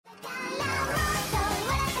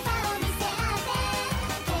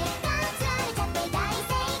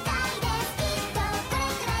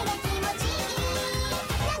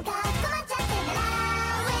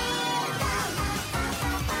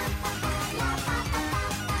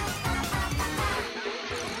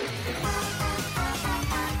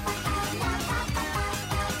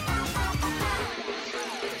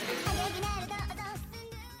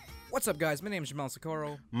What's up, guys? My name is Jamal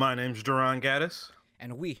Socorro, My name's Duran Gaddis.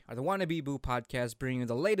 and we are the Wannabe Boo podcast, bringing you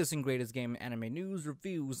the latest and greatest game and anime news,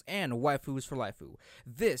 reviews, and waifus for lifeu.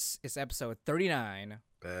 This is episode 39,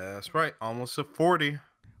 That's right, almost a 40.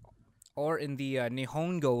 or in the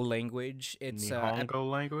Nihongo language, it's Nihongo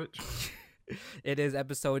language. it is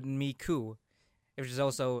episode Miku, which is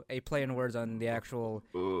also a play on words on the actual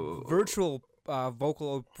Ooh. virtual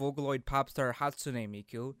Vocaloid pop star Hatsune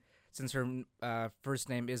Miku, since her first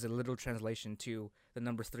name is a literal translation to the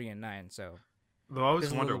numbers 3 and 9. So, Though I always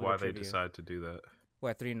There's a wonder little bit why of they trivia. decide to do that.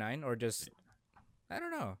 what, 3 and 9, or just I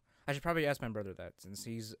don't know. I should probably ask my brother that, since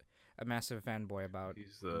he's a massive fanboy about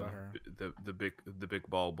He's about her. the big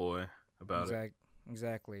ball boy about it.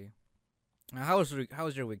 Exactly. Now, how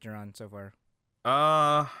was your week, Duran, so far?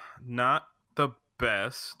 Not the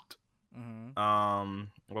best. Mm-hmm.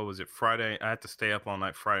 What was it? Friday. I had to stay up all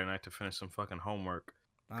night Friday night to finish some fucking homework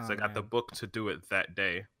because I got the book to do it that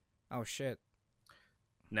day. Oh shit.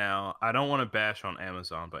 Now I don't want to bash on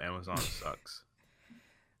Amazon, but Amazon sucks.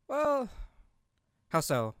 Well, how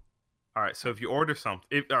so? All right, so if you order something,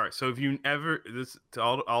 if you ever, this to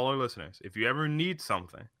all our listeners, if you ever need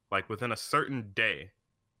something like within a certain day,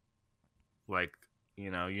 like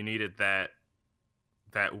you need it that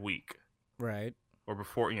week Right. or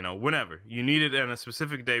before, whenever you need it in a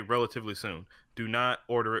specific day, relatively soon, do not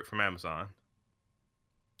order it from Amazon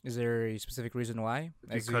Is there a specific reason why?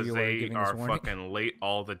 As because you were they giving this are warning? fucking late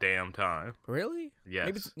all the damn time. Really?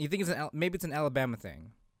 Yes, You think maybe it's an Alabama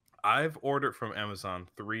thing I've ordered from Amazon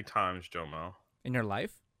 3 times, Jomo. in your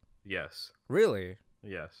life? Yes, Really?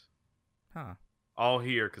 yes, Huh. all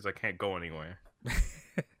here because I can't go anywhere.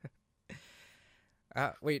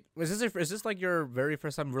 Wait, is this like your very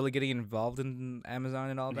first time really getting involved in Amazon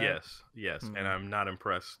and all that? Yes, Hmm. and I'm not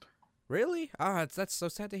impressed. Really? That's so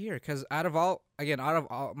sad to hear. Because out of all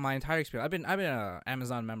my entire experience, I've been an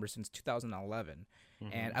Amazon member since 2011,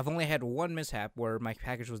 and I've only had one mishap where my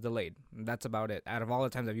package was delayed. That's about it. Out of all the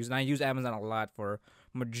times I've used, and I use Amazon a lot for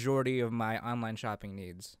majority of my online shopping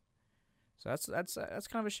needs. So that's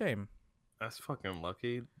kind of a shame. That's fucking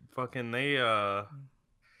lucky. Fucking they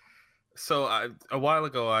So a while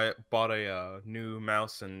ago I bought a new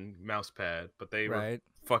mouse and mouse pad, but they were Right?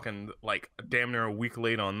 fucking like damn near a week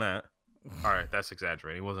late on that. All right, that's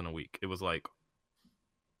exaggerating. It wasn't a week. It was like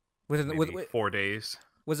Within maybe 4 days.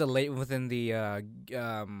 was it late within the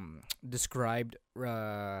described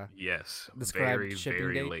Yes, Described very shipping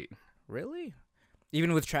very date? late. really?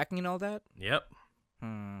 Even with tracking and all that? Yep.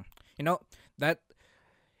 You know, that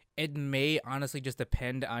it may honestly just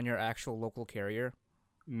depend on your actual local carrier.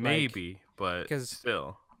 Maybe, but 'cause-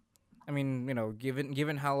 still. I mean,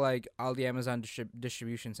 given how like all the Amazon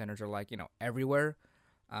distribution centers are like, everywhere.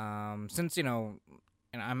 Since and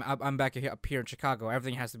I'm back up here in Chicago,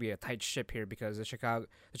 everything has to be a tight ship here because the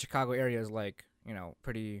Chicago area is like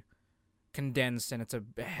pretty condensed, and it's a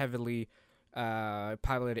heavily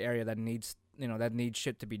populated area that needs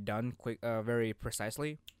shit to be done quick, very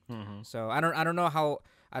precisely. Mm-hmm. So I don't know how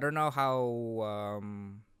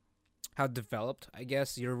developed I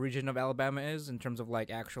guess your region of Alabama is in terms of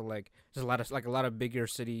like actual like there's a lot of bigger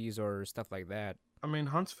cities or stuff like that. I mean,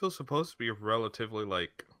 Huntsville's supposed to be a relatively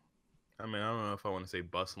like, I mean, I don't know if I want to say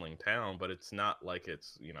bustling town, but it's not like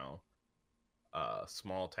it's a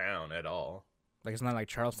small town at all. Like it's not like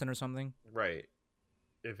Charleston or something. Right.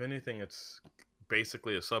 If anything, it's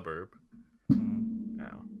basically a suburb.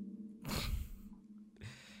 Now.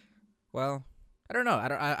 Well, I don't know.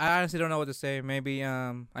 I honestly don't know what to say. Maybe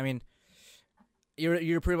I mean,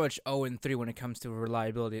 you're pretty much 0-3 when it comes to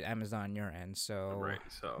reliability at Amazon on your end. So Right.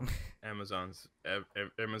 So Amazon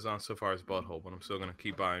so far is butthole, but I'm still gonna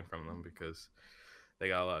keep buying from them because they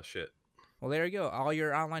got a lot of shit. Well, there you go. All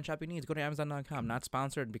your online shopping needs, go to Amazon.com. Not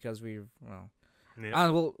sponsored because we've Yeah.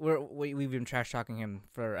 we've been trash talking him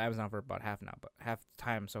for Amazon for about half the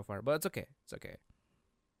time so far. But it's okay. It's okay.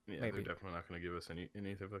 Yeah, maybe. they're definitely not gonna give us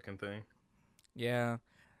any fucking thing. Yeah,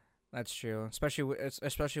 that's true. Especially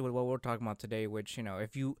with what we're talking about today, which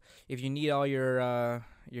if you need all your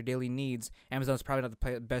daily needs, Amazon's probably not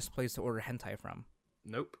the best place to order hentai from.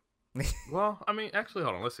 Nope. Well, I mean, actually,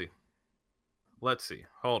 hold on. Let's see.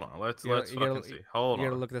 Hold on. Let's You fucking gotta- see. Hold You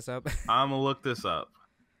on. gotta look this up. I'm gonna look this up.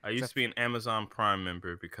 I used to be an Amazon Prime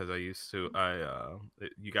member because you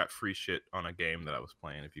got free shit on a game that I was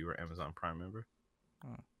playing if you were Amazon Prime member.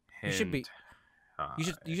 Oh. You should be.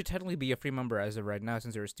 Hentai. You should technically be a free member as of right now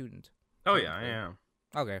since you're a student. Oh yeah, I am.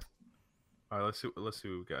 Okay. All right, let's see what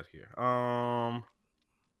we got here.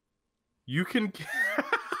 You can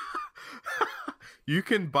you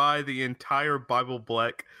can buy the entire Bible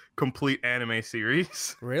Black complete anime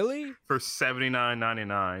series Really? for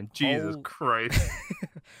 $79.99. Jesus Oh. Christ.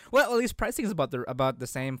 Well, at least pricing is about the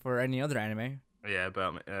same for any other anime. Yeah,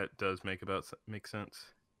 that does make sense.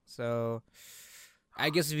 So, I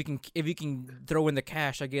guess if you can throw in the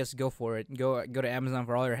cash, I guess go for it. Go to Amazon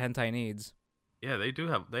for all your hentai needs. Yeah, they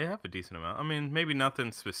have a decent amount. I mean, maybe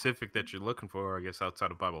nothing specific that you're looking for, I guess,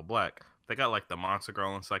 outside of Bible Black. They got like the Monster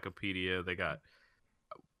Girl Encyclopedia. They got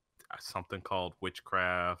something called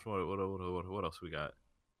Witchcraft. What else we got?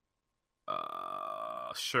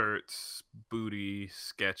 Shirts, booty,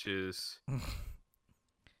 sketches.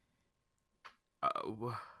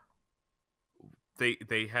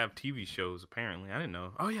 They have TV shows apparently. I didn't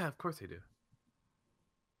know. Oh yeah, of course they do.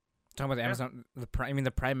 Talking about the Amazon, the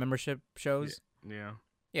Prime membership shows. Yeah.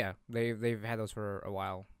 Yeah, they've had those for a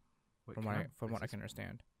while. Wait, from what I can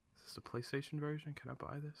understand. Is this the PlayStation version? Can I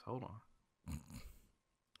buy this? Hold on.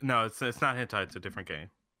 No, it's not hentai. It's a different game.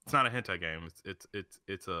 It's not a hentai game. It's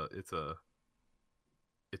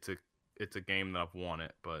a game that I've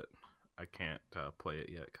wanted, but I can't play it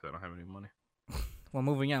yet because I don't have any money. Well,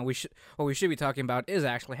 moving on, what we should be talking about is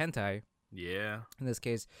actually hentai. Yeah. In this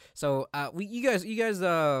case, so you guys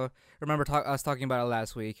remember us talking about it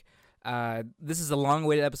last week. This is a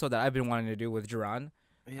long-awaited episode that I've been wanting to do with Duran.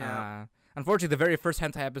 Yeah. Unfortunately, the very first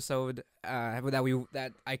hentai episode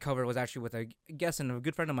that I covered was actually with a guest and a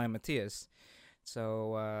good friend of mine, Matthias.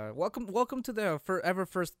 So welcome to the first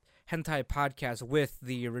hentai podcast with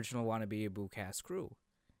the original Wannabe Boo cast crew.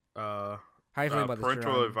 How are you feeling about this,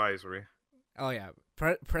 parental advisory. Oh yeah,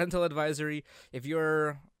 parental advisory. If you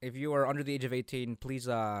are under the age of 18, please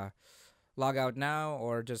log out now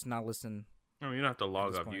or just not listen. I mean, you don't have to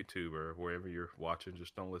log off YouTube or wherever you're watching.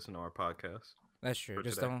 Just don't listen to our podcast. That's true.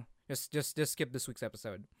 Just skip this week's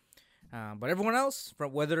episode. But everyone else,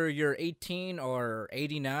 from whether you're 18 or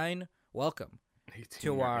 89, welcome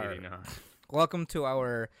welcome to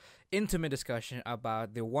our intimate discussion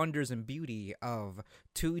about the wonders and beauty of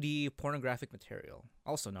 2D pornographic material,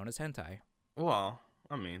 also known as hentai. Well,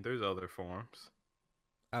 I mean, there's other forms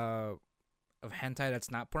of hentai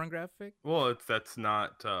that's not pornographic. Well, that's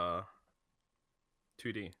not 2D.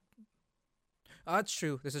 Oh, that's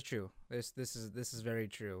true. This is true. This is very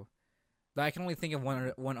true. But I can only think of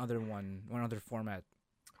one other format.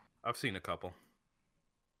 I've seen a couple.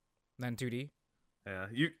 Then 2D. Yeah,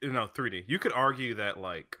 3D. You could argue that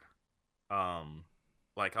like a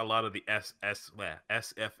lot of the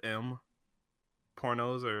SFM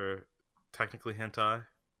pornos are technically hentai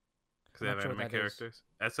because they have anime characters.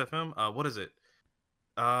 SFM. What is it?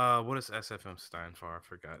 What does SFM stand for? I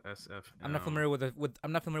forgot. SFM. I'm not familiar with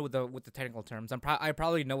the technical terms. I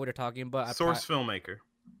probably know what you're talking about. Source filmmaker.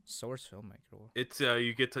 Source filmmaker. It's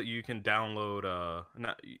you can download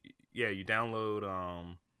you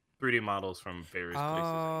download 3D models from various places.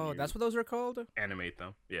 Oh, that's what those are called? Animate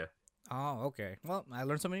them. Yeah. Oh, okay. Well, I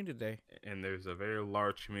learned something new today. And there's a very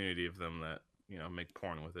large community of them that make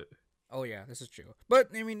porn with it. Oh yeah, this is true. But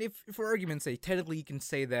I mean, if for argument's sake, technically you can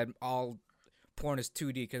say that all porn is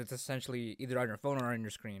 2D because it's essentially either on your phone or on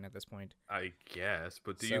your screen at this point. I guess,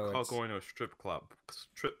 but do you call going to a strip club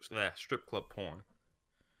porn?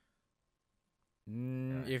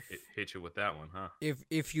 It hit you with that one, huh?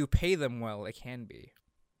 If you pay them well, it can be.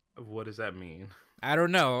 What does that mean? I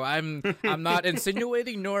don't know. I'm not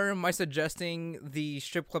insinuating nor am I suggesting the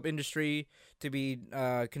strip club industry to be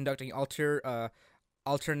conducting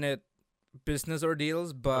alternate business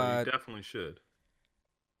ordeals, but you definitely should.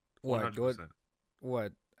 100%.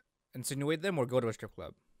 What? Insinuate them or go to a strip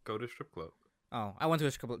club? Go to a strip club. Oh, I went to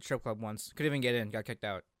a strip club once. Couldn't even get in. Got kicked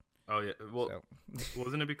out. Oh yeah. Well,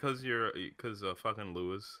 wasn't it because fucking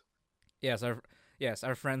Lewis? Yes,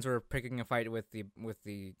 our friends were picking a fight with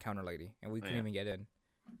the counter lady, and we couldn't even get in.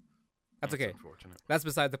 That's okay. Unfortunate. That's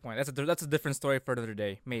beside the point. That's a different story for another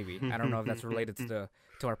day. Maybe I don't know if that's related to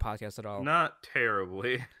our podcast at all. Not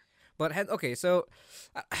terribly. But okay, so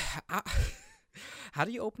how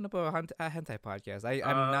do you open up a hentai podcast?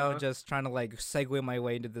 I'm now just trying to like segue my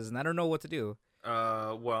way into this, and I don't know what to do.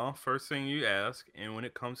 Well, first thing you ask, and when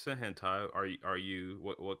it comes to hentai, are you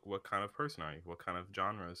what kind of person are you? What kind of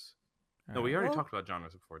genres? No, we already talked about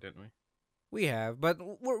genres before, didn't we? We have, but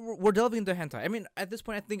we're delving into hentai. I mean, at this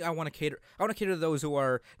point, I think I want to cater to those who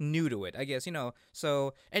are new to it. I guess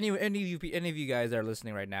So any of you guys that are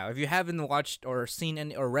listening right now, if you haven't watched or seen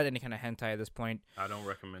any or read any kind of hentai at this point, I don't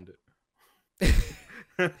recommend it.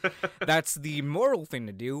 That's the moral thing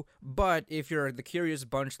to do. But if you're the curious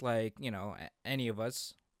bunch, like any of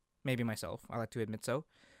us, maybe myself, I like to admit so.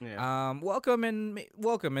 Yeah. Welcome,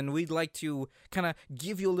 and we'd like to kind of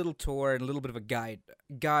give you a little tour and a little bit of a guide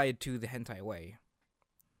to the hentai way.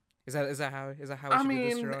 Is that how? I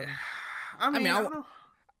mean, I mean,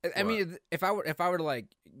 I mean, if I were to like,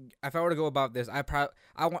 if I were to go about this, I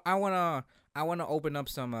wanna open up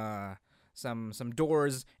some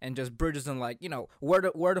doors and just bridges and like where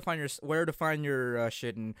to find your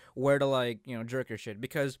shit and where to like jerk your shit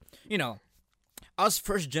because us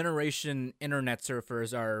first generation internet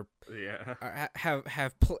surfers Yeah.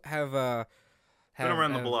 Been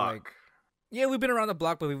around the have like block. yeah, we've been around the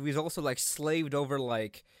block, but we've also like slaved over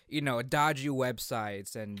like dodgy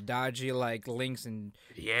websites and dodgy like links and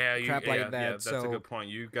Yeah, crap like that. yeah, that's a So good point.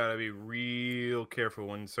 You gotta be real careful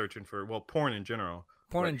when searching for porn in general,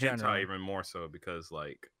 porn but in hentai general, even more so because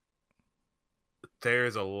like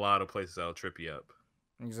there's a lot of places that'll trip you up.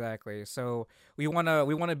 exactly. So we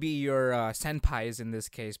wanna be your senpais in this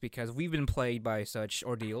case because we've been plagued by such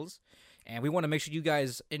ordeals. And we want to make sure you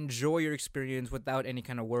guys enjoy your experience without any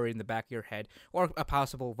kind of worry in the back of your head or a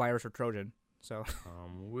possible virus or Trojan. So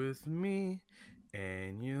Come with me,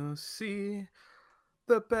 and you'll see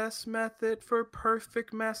the best method for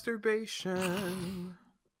perfect masturbation.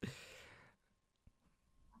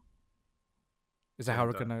 is that how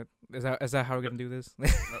we're gonna is that how we're gonna do this?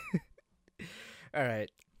 All right.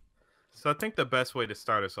 So I think the best way to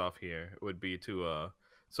start us off here would be to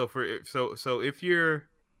so if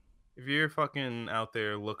you're fucking out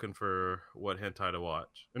there looking for what hentai to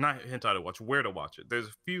watch, or not hentai to watch, where to watch it, there's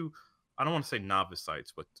a few, I don't want to say novice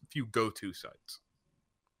sites, but a few go-to sites.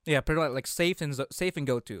 Yeah, pretty much like safe and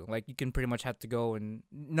go to. Like you can pretty much have to go and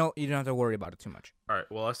no, you don't have to worry about it too much. All right,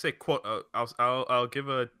 well, I say quote, I'll give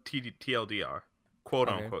a TLDR, quote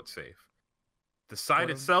Okay. unquote safe. The site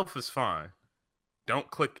Quote itself is fine. Don't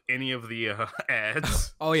click any of the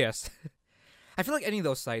ads. Oh yes. I feel like any of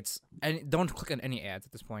those sites and don't click on any ads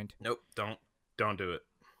at this point. Nope, don't do it.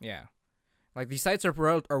 Yeah. Like these sites are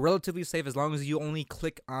relatively safe as long as you only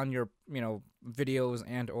click on your, videos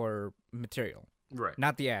and or material, Right.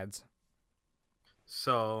 not the ads.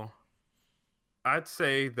 So I'd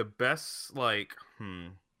say the best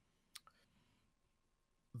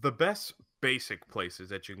the best basic places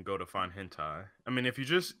that you can go to find hentai. I mean, if you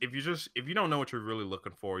don't know what you're really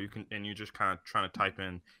looking for, you're just kind of trying to type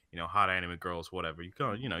in, hot anime girls, whatever. You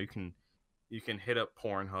can hit up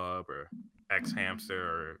Pornhub or X Hamster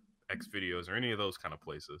or X Videos or any of those kind of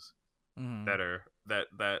places Mm-hmm.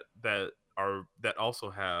 that also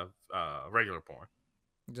have regular porn.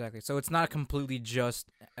 Exactly. So it's not completely just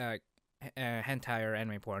hentai or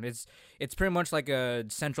anime porn. It's pretty much like a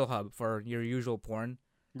central hub for your usual porn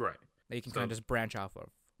Right. that you can So kind of just branch off of.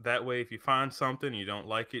 that way, if you find something you don't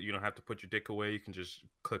like it, you don't have to put your dick away. You can just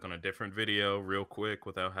click on a different video real quick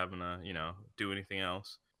without having to, do anything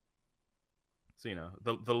else. So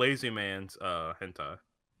the lazy man's hentai.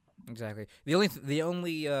 Exactly. The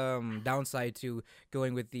only downside to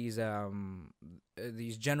going with these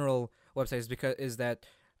general websites is that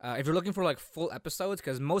if you're looking for like full episodes,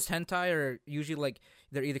 because most hentai are usually like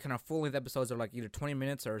they're either kind of full length episodes or like either 20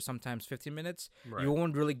 minutes or sometimes 15 minutes. Right. You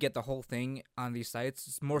won't really get the whole thing on these sites.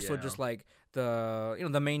 It's more so Yeah. just like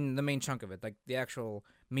the main chunk of it, like the actual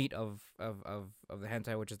meat of the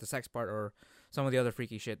hentai, which is the sex part or some of the other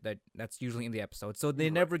freaky shit that's usually in the episode. So they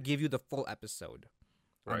Right. never give you the full episode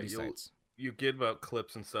on Right. these sites. You get about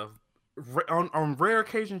clips and stuff. On rare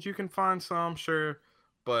occasions, you can find some, sure,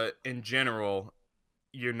 but in general,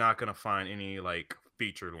 you're not gonna find any like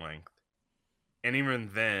feature length. And even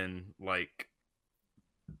then, like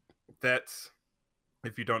that's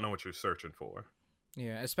if you don't know what you're searching for.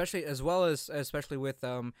 Yeah, especially with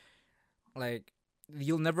like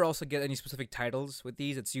you'll never also get any specific titles with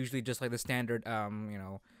these. It's usually just like the standard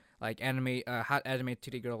like anime hot anime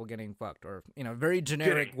titty girl getting fucked or very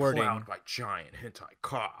generic Getting wording. plowed by giant hentai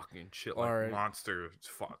cock and shit Or- like monster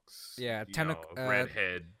fucks. Yeah,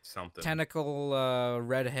 redhead something. Tentacle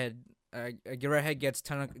redhead your redhead gets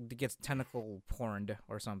tentacle porned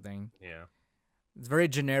or something. Yeah. It's very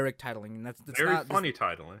generic titling. And that's Very not funny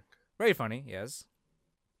titling. very funny, yes.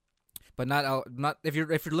 But not if you're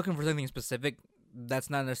looking for something specific, that's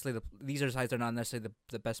not necessarily these are sites are not necessarily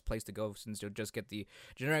the best place to go since you'll just get the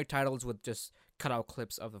generic titles with just cut out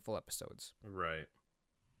clips of the full episodes. Right.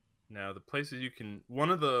 Now the places one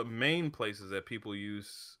of the main places that people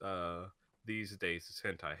use these days is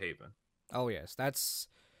Hentai Haven. Oh yes, that's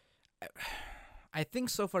I think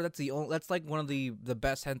so far that's like one of the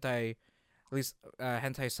best hentai, at least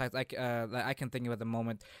hentai sites that I can think of at the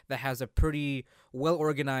moment that has a pretty well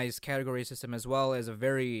organized category system as well as a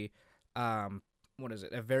very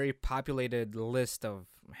a very populated list of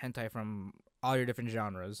hentai from all your different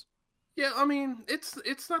genres. Yeah, I mean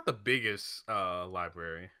it's not the biggest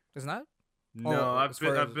library. Isn't that? No, I've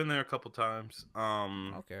I've been there a couple times.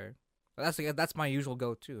 Okay, that's my usual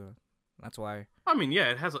go-to. That's why. I mean,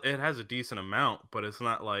 yeah, it has a decent amount, but it's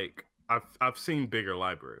not like I've seen bigger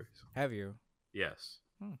libraries. Have you? Yes.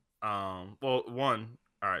 Hmm. Well, one.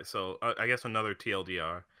 All right. So I guess another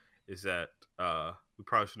TLDR is that we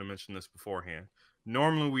probably should have mentioned this beforehand.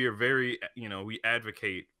 Normally, we are very, we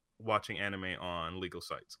advocate watching anime on legal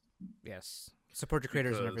sites Yes. Support your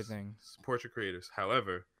creators and because everything. support your creators.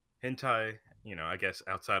 However, hentai, I guess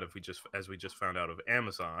outside of we just found out of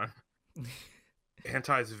Amazon,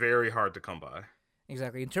 hentai is very hard to come by.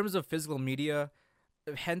 Exactly. In terms of physical media,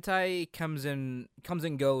 hentai comes and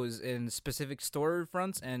goes in specific store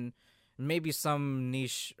fronts and maybe some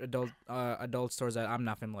niche adult stores that I'm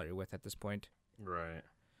not familiar with at this point. Right.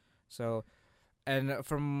 So, and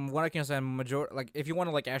from what I can understand, like if you want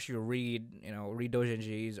to like actually read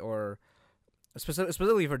doujinshis or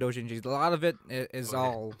specifically for doujinshis, a lot of it is Okay.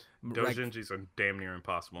 all like, Doujinshis are damn near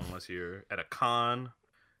impossible unless you're at a con,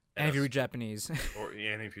 and if you read Japanese,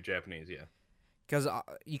 and if you're Japanese, yeah. because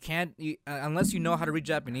you can't unless you know how to read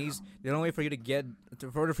Japanese. The only way for you to in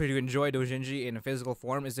order for you to enjoy doujinshi in a physical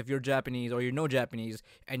form is if you're Japanese or you know Japanese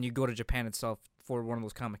and you go to Japan itself for one of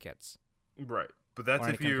those comic-cons Right. But that's or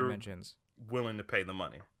any if kind of you're conventions. willing to pay the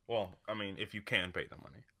money. Well, I mean, if you can pay the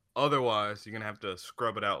money. Otherwise, you're going to have to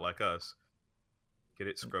scrub it out like us. Get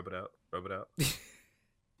it? Scrub it out. Rub it out.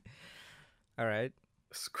 All right.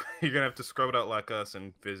 You're going to have to scrub it out like us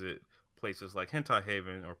and visit places like Hentai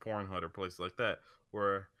Haven or Pornhub or places like that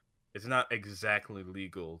where it's not exactly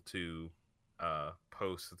legal to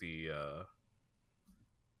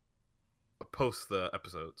post the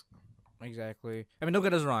episodes. Exactly. I mean, don't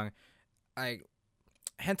get us wrong. I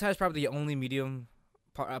hentai is probably the only medium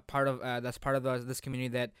part of that's part of this community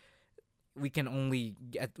that we can only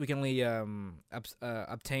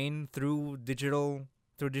obtain through digital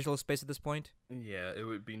space at this point. Yeah, it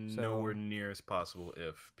would be So nowhere near as possible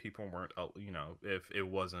if people weren't, if it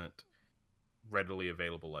wasn't readily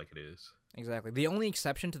available like it is. exactly. The only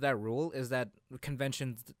exception to that rule is that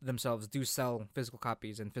conventions themselves do sell physical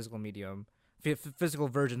copies and physical medium, physical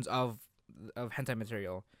versions of hentai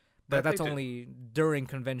material, but That they that's do. only during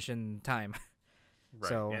convention time. Right.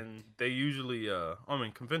 So And they usually I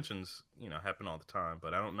mean conventions, happen all the time,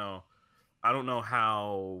 but I don't know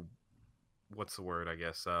how what's the word, I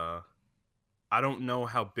guess. I don't know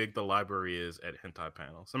how big the library is at hentai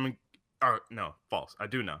panels. I mean, or no, false. I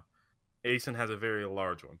do know. ASIN has a very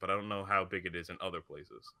large one, but I don't know how big it is in other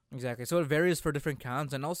places. exactly. So it varies for different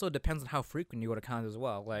cons, and also depends on how frequent you go to cons as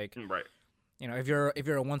well. Like Right. if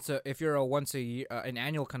you're a once a year an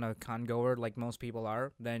annual kind of con goer like most people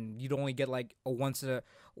are, then you'd only get like a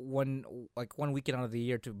one weekend out of the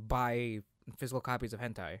year to buy physical copies of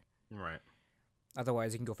hentai. Right.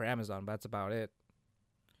 Otherwise, you can go for Amazon, but that's about it.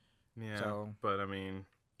 Yeah, So but I mean,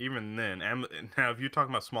 even then, now if you're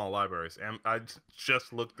talking about small libraries, I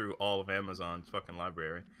just looked through all of Amazon's fucking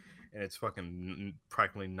library, and it's fucking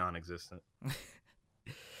practically non-existent.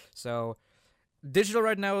 so digital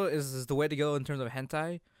right now is the way to go in terms of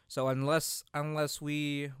hentai. So unless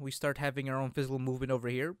we start having our own physical movement over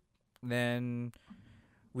here, then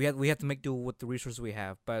we have to make do with the resources we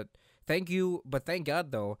have. But thank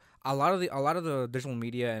God though, a lot of the digital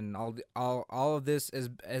media and all of this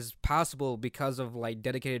is possible because of like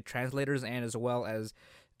dedicated translators and as well as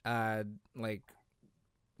like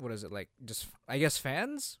what is it, like just I guess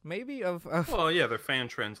fans maybe of Well, yeah, they're fan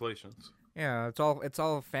translations. yeah, it's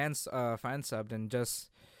all fan subbed and just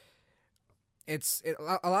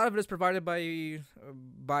a lot of it is provided by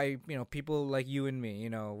people like you and me.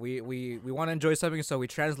 We want to enjoy something, so we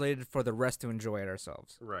translate it for the rest to enjoy it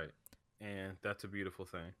ourselves. Right, and that's a beautiful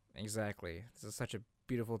thing. Exactly. This is such a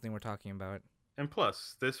beautiful thing we're talking about. And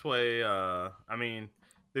plus, this way, I mean,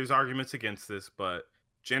 there's arguments against this, but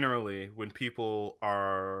generally, when people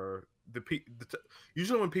are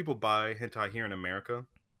usually when people buy hentai here in America,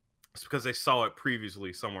 it's because they saw it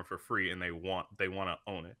previously somewhere for free and they want to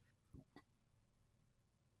own it.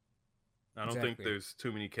 I don't think Exactly. there's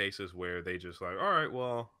too many cases where they just like, all right,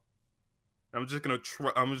 well, I'm just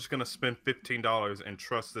gonna spend $15 and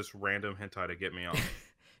trust this random hentai to get me on.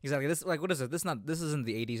 Exactly. This like what is it? This isn't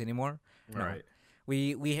the 80s anymore. No. Right.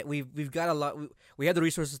 We've got a lot. We have the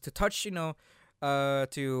resources to touch. To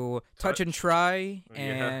touch and Touch. try, Yeah.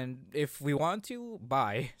 and if we want to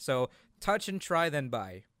buy. So touch and try, then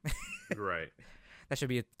buy. Right. That should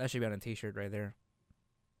be on a T-shirt right there.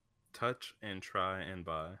 Touch and try and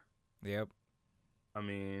buy. Yep. I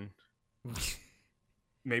mean,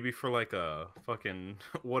 maybe for like a fucking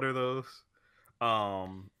what are those?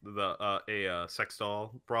 A sex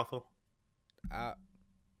doll brothel. uh,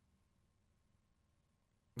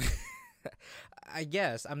 I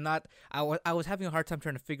guess I'm not. I was having a hard time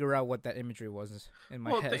trying to figure out what that imagery was in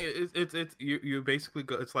my Well, head. it's you basically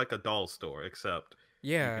go. It's like a doll store, except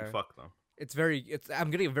you can Yeah, fuck them. it's.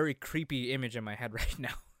 I'm getting a very creepy image in my head right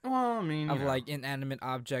now Well, I mean, of like inanimate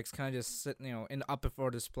objects kind of just sitting, in up for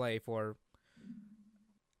display for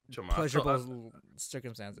Jamal, pleasurable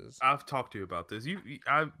circumstances. I've talked to you about this.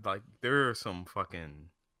 I like there are some fucking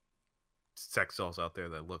sex dolls out there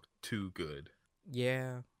that look too good.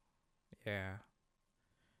 Yeah, yeah.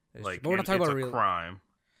 Like, But we're not talking it's about a real. crime.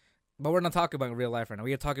 But we're not talking about real life right now.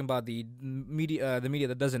 We are talking about the media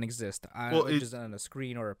that doesn't exist, Well, which is on a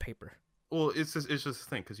screen or a paper. Well, it's just a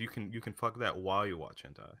thing because you can fuck that while you watch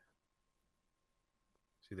hentai.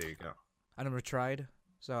 See, there you go. I never tried,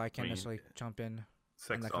 so I can't mean, necessarily jump in.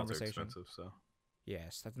 Sex that dolls are conversation. expensive, so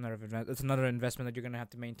Yes, that's another investment that you're gonna have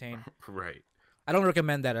to maintain. right. I don't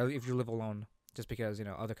recommend that if you live alone, just because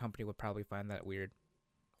other company would probably find that weird.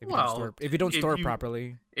 If you don't store it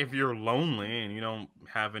properly. If you're lonely and you don't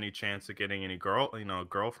have any chance of getting any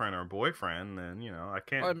girlfriend or boyfriend, then I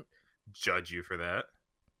can't judge you for that.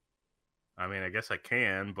 I mean, I guess I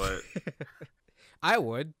can, but I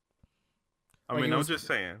would. I mean, I'm just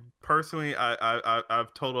saying. Personally,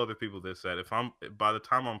 I've told other people this, that if by the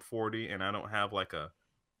time I'm 40 and I don't have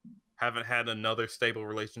haven't had another stable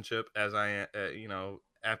relationship as I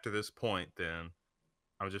after this point, then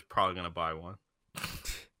I'm just probably gonna buy one.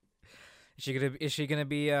 Is she gonna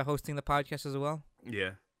be hosting the podcast as well?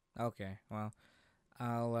 Yeah. Okay. Well,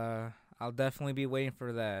 I'll definitely be waiting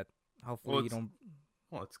for that. Hopefully you don't.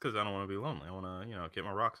 Well, it's because I don't want to be lonely. I want to get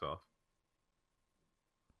my rocks off.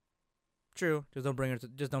 True. Just don't bring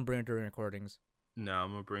her during recordings. No,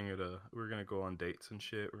 I'm gonna bring her to. We're gonna go on dates and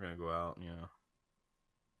shit. We're gonna go out.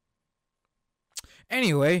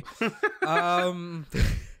 Anyway,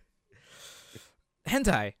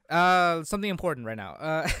 hentai. Something important right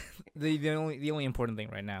now. The only important thing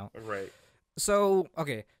right now. Right. So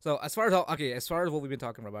okay. So as far as what we've been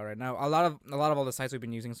talking about right now, a lot of all the sites we've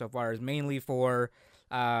been using so far is mainly for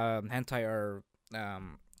hentai or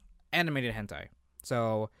animated hentai.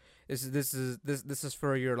 So this is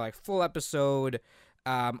for your like full episode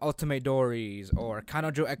Ultimate Dories or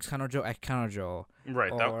Kanojo x Kanojo x Kanojo.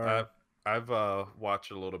 Right. I've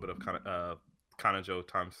watched a little bit of Kanojo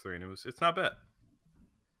 ×3 and it's not bad.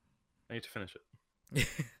 I need to finish it.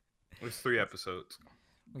 It's 3 episodes.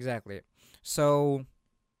 Exactly. So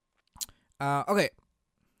okay.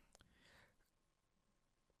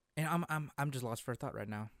 And I'm just lost for a thought right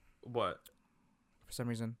now. What? For some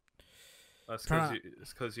reason. That's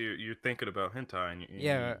because you're thinking about hentai and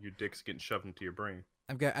your dick's getting shoved into your brain.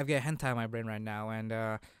 I've got hentai in my brain right now, and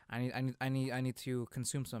I need to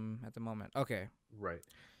consume some at the moment. Okay. Right.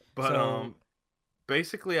 But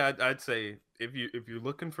basically, I'd say if you're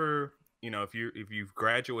looking for if you've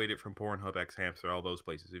graduated from Pornhub, X Hamster, all those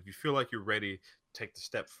places, if you feel like you're ready to take the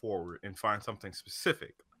step forward and find something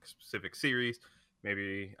specific, like a specific series,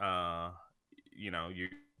 maybe you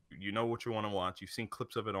know what you want to watch, you've seen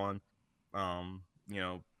clips of it on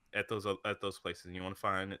at those places, and you want to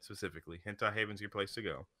find it specifically, Hentai Haven's your place to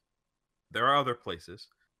go. There are other places.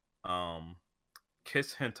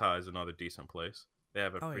 Kiss Hentai is another decent place. They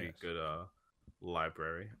have a pretty good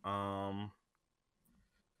library.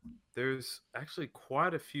 There's actually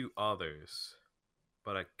quite a few others,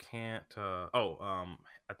 but I can't. I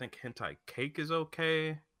think Hentai Cake is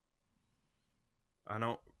okay.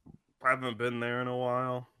 I haven't been there in a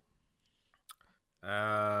while.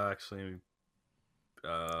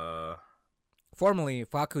 Formerly,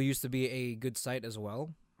 Faku used to be a good site as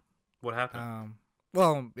well. What happened?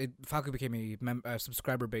 Faku became a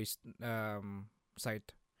subscriber-based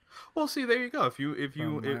site. Well, see, there you go. If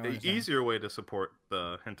an easier way to support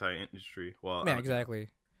the hentai industry, exactly.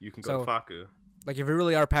 You can go to Faku. Like, if you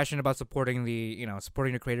really are passionate about supporting the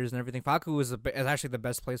creators and everything, Faku is actually the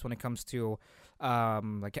best place when it comes to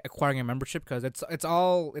like acquiring a membership, because it's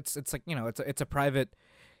a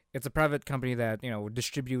private company that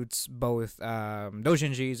distributes both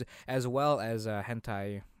doujinshis as well as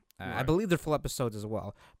hentai. Right. I believe they're full episodes as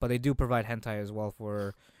well, but they do provide hentai as well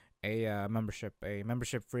for a membership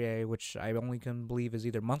free, which I only can believe is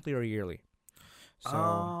either monthly or yearly.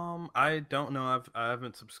 So I don't know. I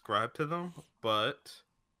haven't subscribed to them, but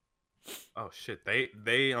oh shit,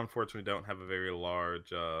 they unfortunately don't have a very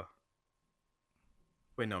large.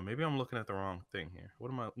 Wait, no, maybe I'm looking at the wrong thing here.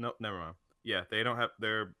 What am I? No, never mind. Yeah, they don't have,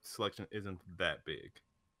 their selection isn't that big.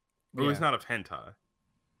 Or it's not of hentai.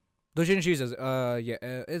 Doujinshis is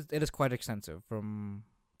it is quite extensive at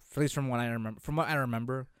least from what I remember. From what I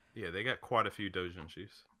remember. Yeah, they got quite a few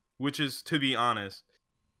doujinshis, which is, to be honest,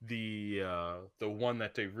 the one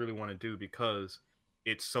that they really want to do, because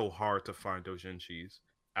it's so hard to find doujinshis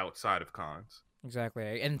outside of cons.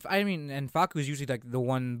 Exactly. And I mean, and Faku's usually like the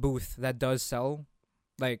one booth that does sell,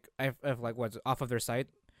 like, if like what's off of their site.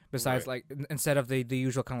 Besides, Right. like, instead of the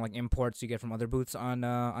usual kind of like imports you get from other booths on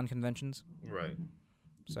conventions. Right.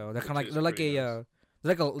 So they're kind of Which like is pretty nice.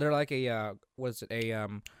 they're like a what is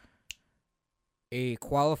it, a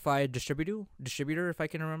qualified distributor, if I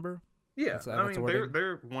can remember. Yeah, That's I what's the mean wording.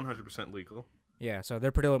 they're 100% legal. Yeah, so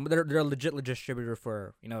they're a legit distributor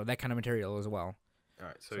for that kind of material as well. All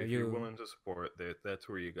right, so So if you're you willing to support, that's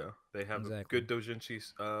where you go. They have a exactly. good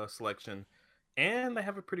doujinshi selection, and they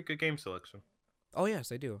have a pretty good game selection. Oh yes,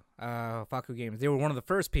 they do. Faku Games. They were one of the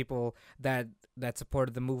first people that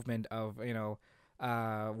supported the movement of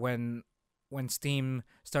when Steam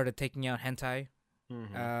started taking out hentai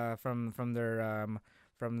Hmm from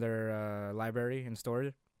their library and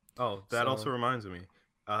storage. Oh, that also So reminds me.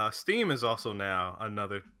 Steam is also now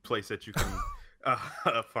another place that you can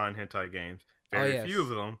find hentai games. oh Very few of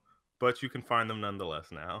yes, them, but you can find them nonetheless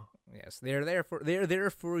now. yes, they're there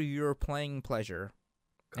for your playing pleasure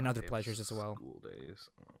and other Goddamn pleasures as well. school days.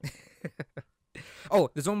 Oh,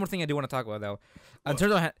 there's one more thing I do want to talk about though. In What?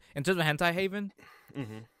 terms of Hentai Haven,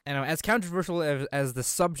 Hmm and as controversial as the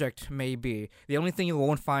subject may be, the only thing you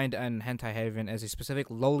won't find in Hentai Haven is a specific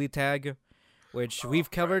loli tag, which Oh, we've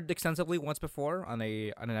right. covered extensively once before on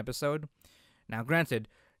an episode. Now, granted,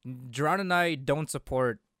 Gerard and I don't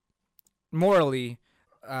support morally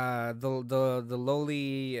the If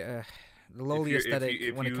lowly you if aesthetic you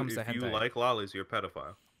if when it you comes to if you hentai. like lollies, you're a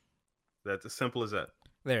pedophile. That's as simple as that.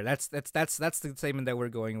 There, that's the statement that we're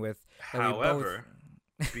going with. That we both. However,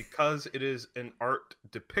 because it is an art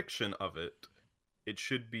depiction of it, it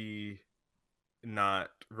should be not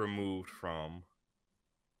removed from,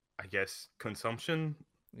 I guess, consumption.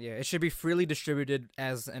 Yeah, it should be freely distributed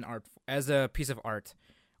as as a piece of art,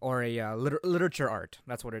 or a literature art.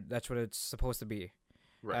 That's what it's supposed to be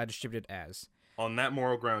Right. distributed as. On that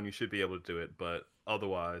moral ground, you should be able to do it, but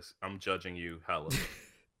otherwise, I'm judging you hella.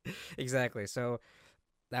 Exactly. So,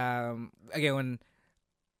 again, when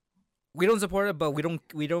we don't support it, but we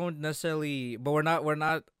don't necessarily, but we're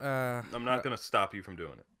not I'm not gonna stop you from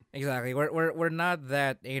doing it. exactly we're not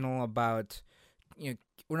that anal about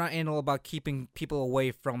we're not anal about keeping people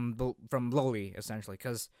away from loli essentially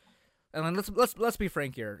because and then let's be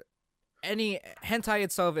frank here. Any hentai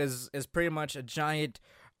itself is pretty much a giant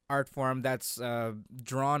art form that's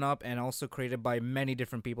drawn up and also created by many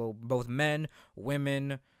different people, both men,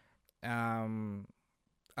 women, um,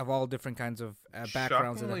 of all different kinds of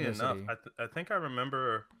backgrounds and Shockingly enough, ethnicity. I think I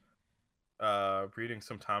remember reading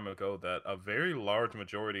some time ago that a very large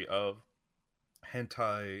majority of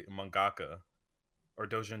hentai mangaka or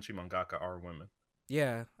doujinshi mangaka are women.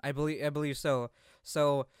 Yeah, I believe so.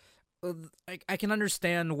 So I can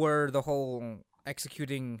understand where the whole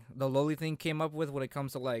executing the lowly thing came up with when it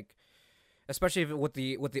comes to like, especially if, with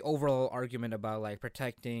the overall argument about like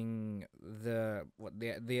protecting the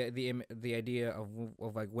idea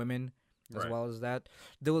of like women as Right. well as that.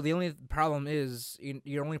 The only problem is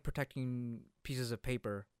you're only protecting pieces of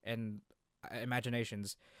paper and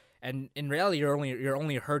imaginations, and in reality you're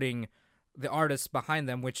only hurting the artists behind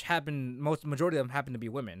them, which majority of them happen to be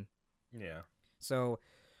women. Yeah. So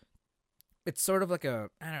it's sort of like a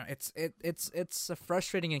I don't know. It's a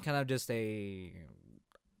frustrating and kind of just a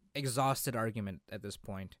exhausted argument at this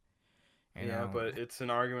point. You Yeah, know. but it's an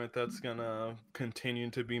argument that's gonna continue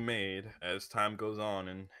to be made as time goes on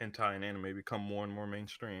and hentai and anime become more and more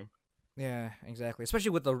mainstream. Yeah, exactly. Especially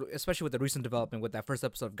with the recent development with that first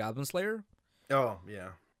episode of Goblin Slayer, Oh,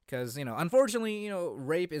 yeah. because unfortunately,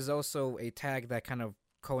 rape is also a tag that kind of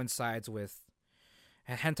coincides with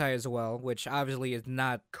hentai as well, which obviously is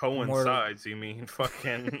not more. Coincides, you mean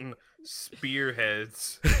fucking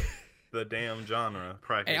spearheads the damn genre Hey,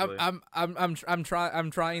 practically. I'm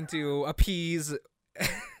trying to appease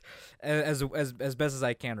as best as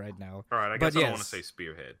I can right now. All right, I But guess I don't want to yes, say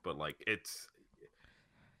spearhead, but like it's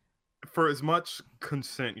for as much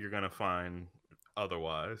consent you're gonna find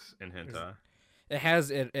otherwise in hentai. it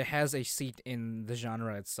has a seat in the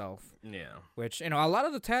genre itself. Yeah, Which a lot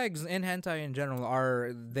of the tags in hentai in general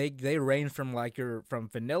are they range from like your from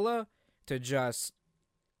vanilla to just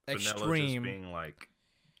vanilla just extreme. being like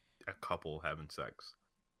a couple having sex.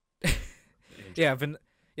 In Yeah, general.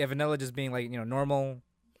 vanilla just being like normal,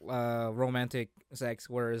 romantic sex,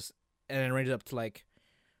 whereas and it ranges up to like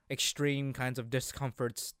extreme kinds of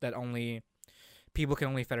discomforts that only people can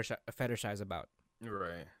only fetishize about.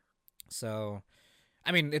 Right. So,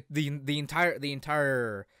 I mean, the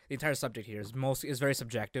entire subject here is very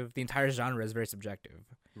subjective. The entire genre is very subjective.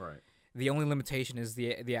 Right. the only limitation is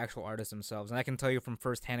the actual artists themselves. And I can tell you from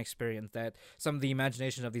firsthand experience that some of the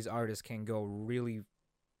imagination of these artists can go really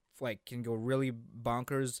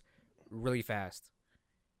bonkers really fast.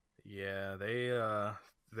 Yeah,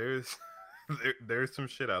 there's there's some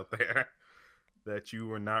shit out there that you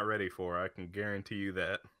were not ready for. I can guarantee you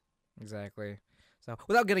that. Exactly. So,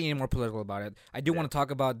 without getting any more political about it, I do Yeah. want to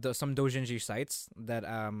talk about some doujinshi sites that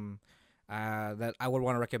I would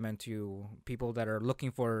want to recommend to people that are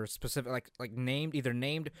looking for specific like named either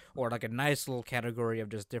named or like a nice little category of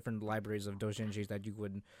just different libraries of doujinshis that you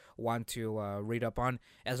would want to read up on,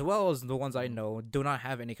 as well as the ones I know do not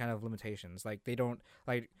have any kind of limitations. Like they don't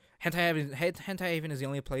like Hentai Haven is the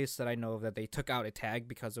only place that I know of that they took out a tag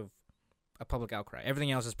because of a public outcry.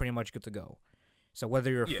 Everything else is pretty much good to go. So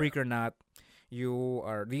whether you're a Yeah. freak or not,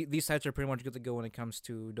 these sites are pretty much good to go when it comes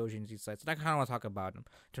to doujinshi sites. And I kind of want to talk about them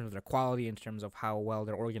in terms of their quality, in terms of how well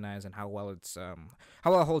they're organized, and how well it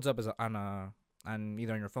holds up on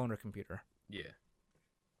either on your phone or computer. Yeah.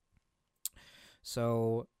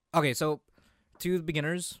 So okay, so to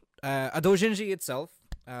beginners, a doujinshi itself.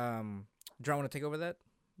 Do you want to take over that?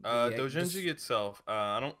 Dojinshi itself,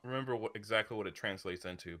 I don't remember exactly what it translates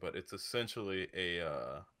into, but it's essentially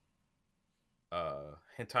a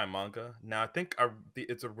hentai manga. Now, I think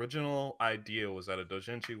its original idea was that a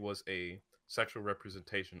dojinshi was a sexual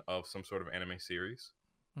representation of some sort of anime series.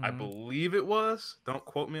 I Mhm. believe it was. Don't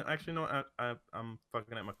quote me. Actually, no. I'm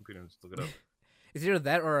fucking at my computer and just look it up. It's either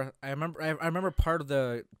that or I remember part of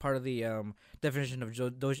the definition of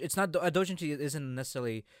doujinshi. It's not a doujinshi isn't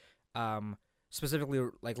necessarily specifically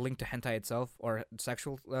like linked to hentai itself or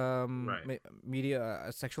sexual Right. media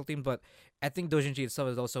sexual theme, but I think doujinshi itself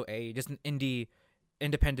is also a just an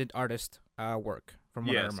independent artist work from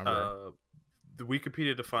what I Yes. remember. The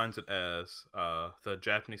Wikipedia defines it as the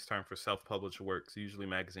Japanese term for self-published works, usually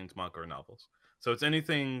magazines, manga, or novels. So it's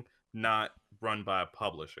anything not run by a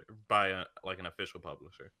publisher, like an official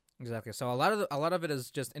publisher. Exactly. So a lot of it is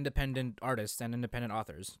just independent artists and independent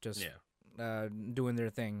authors just Yeah. doing their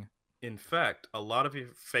thing. In fact, a lot of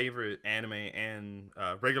your favorite anime and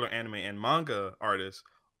regular anime and manga artists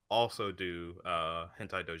also do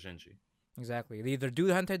hentai doujinshi. Exactly. They either do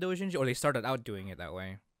hentai doujinshi or they started out doing it that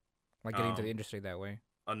way, like getting into the Um, industry that way.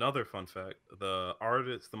 Another fun fact: the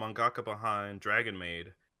mangaka behind Dragon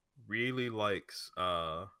Maid, really likes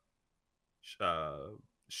uh,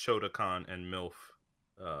 Shotokan and MILF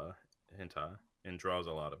uh, hentai and draws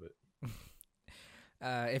a lot of it.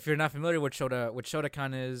 If you're not familiar with what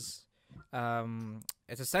Shotokan is,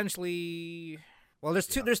 it's essentially Yeah. there's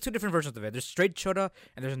two different versions of it. There's straight Shota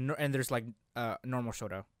and there's like normal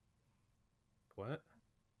Shota. What?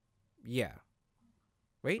 Yeah. I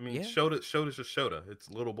Wait. mean, Yeah. Shota's just Shota. It's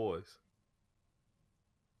little boys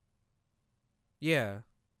Yeah.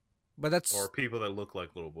 But or that's people that look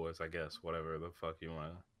like little boys. I guess whatever the fuck you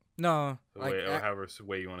want, no the way or however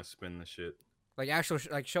way you want to spin the shit. like actual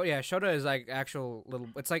like Shota. Yeah, Shota is like actual little.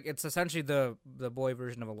 It's essentially the boy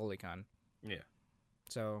version of a lolicon. Yeah.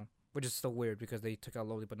 So which is still weird because they took out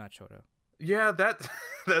loli but not Shota. Yeah, that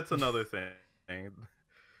that's another thing.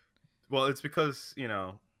 Well, it's because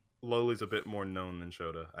Loli's a bit more known than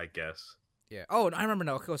Shota, I guess. Yeah. Oh, I remember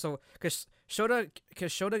now. Okay, so because Shota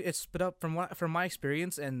is split up from my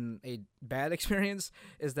experience and a bad experience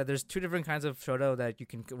is that there's two different kinds of Shota that you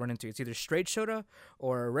can run into. It's either straight Shota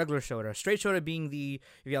or regular Shota. Straight Shota being you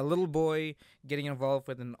got a little boy getting involved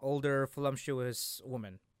with an older voluptuous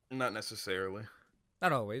woman. Not necessarily.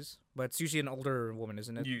 Not always, but it's usually an older woman,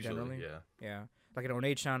 isn't it? Usually, Generally, yeah. yeah, like an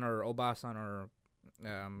Onei-chan or Obasan or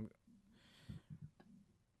um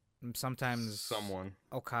sometimes Someone.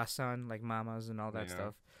 Okasan, like mamas and all that Yeah.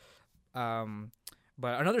 stuff. Um,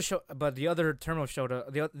 but the other term of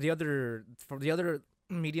Shota, the other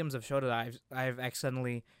mediums of Shota that I've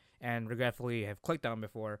accidentally and regretfully have clicked on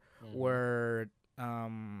before were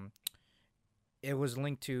it was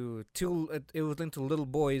linked to two little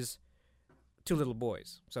boys.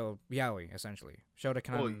 So yaoi essentially. Shota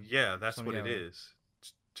Well, kan. yeah, that's Some what it yaoi. is,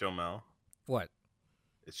 Jomel. What?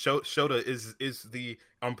 Shota is the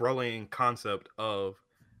umbrellaing concept of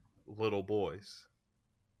little boys.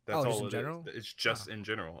 Oh, That's just all in it is. general. It's just in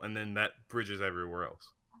general, and then that bridges everywhere else.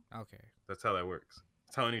 Okay. That's how that works.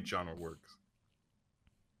 That's how any genre works.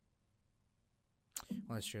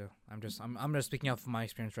 Well, that's true. I'm just speaking out from my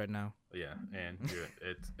experience right now. Yeah, and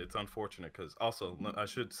it's unfortunate because also I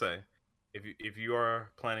should say, if you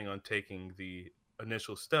are planning on taking the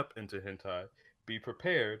initial step into hentai, be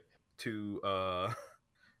prepared to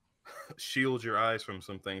shield your eyes from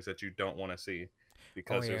some things that you don't want to see Oh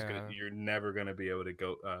because yeah, you're never gonna be able to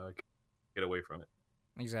go get away from it.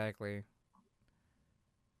 exactly.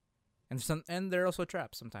 and there are also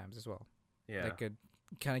traps sometimes as well. Yeah. That could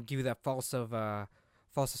kind of give you that false sense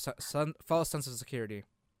of security.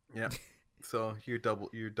 Yeah. So you're double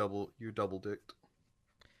dicked.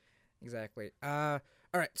 Exactly. All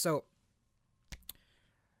right. So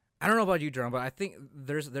I don't know about you, Jerome, but I think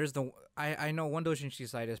I know one doujinshi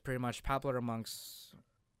site is pretty much popular amongst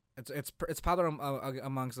it's popular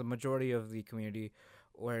amongst the majority of the community,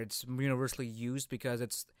 where it's universally used because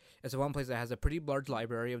it's one place that has a pretty large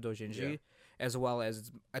library of doujinshi, Yeah. as well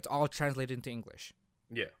as it's all translated into English.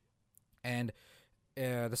 Yeah. And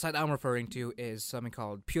the site I'm referring to is something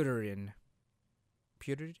called Purin.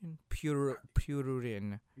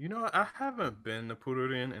 Purin. You know, I haven't been to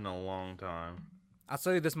Pururin in a long time. I'll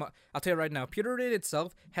tell you this. I'll tell you right now. Purin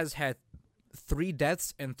itself has had 3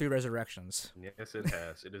 deaths and 3 resurrections. Yes, it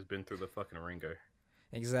has. It has been through the fucking ringer.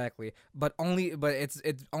 Exactly, but it's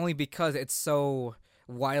only because it's so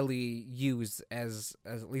widely used as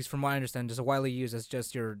at least from what I understand, just widely used as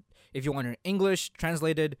just your if you want your English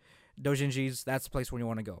translated doujinshis, that's the place where you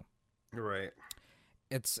want to go. Right.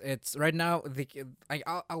 It's right now.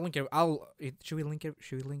 I'll link it. Should we link it?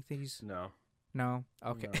 Should we link these? No. No.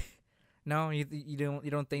 Okay. No. No, you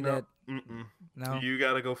don't think No. that? Mm-mm. No. You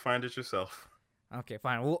gotta go find it yourself. Okay,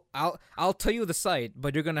 fine. Well, I'll tell you the site,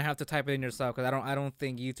 but you're gonna have to type it in yourself because I don't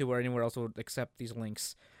think YouTube or anywhere else will accept these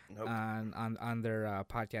links Nope. on their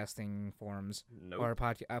podcasting forums Nope. or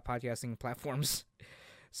podcasting platforms.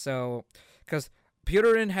 So, because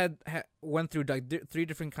Purin had went through like 3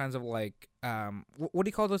 different kinds of like what do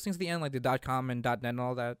you call those things at the end, like the .com and .net and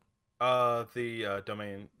all that? The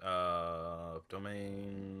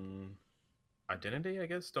domain identity, I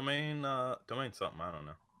guess. Domain something, I don't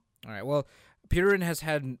know. All right. Well, Purin has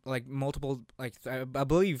had like multiple, like I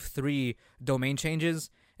believe 3 domain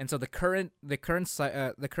changes, and so the current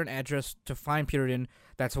address to find Purin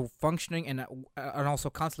that's functioning and also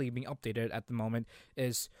constantly being updated at the moment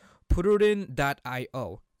is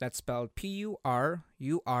pururin.io. That's spelled PURURIN.io.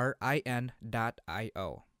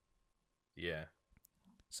 Yeah.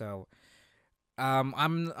 So,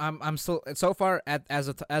 I'm still so far as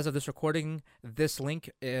of this recording, this link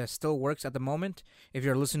still works at the moment. If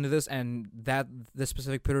you're listening to this and this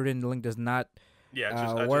specific Purin link does not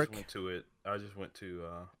I work, just went to it. I just went to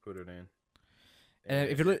put it in. And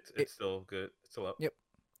if you're it's still good. It's still up. Yep.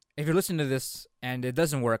 If you're listening to this and it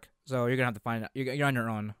doesn't work, so you're gonna have to find out. You're on your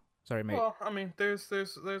own. Sorry, mate. Well, I mean, there's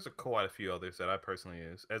quite a few others that I personally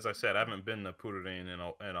use. As I said, I haven't been to Pururin in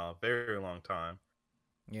a very long time.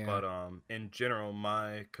 Yeah. But in general,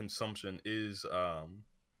 my consumption is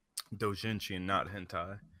doujinshi and not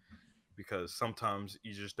hentai, because sometimes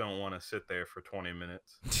you just don't want to sit there for 20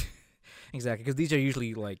 minutes. Exactly, because these are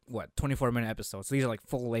usually like 24-minute episodes. So these are like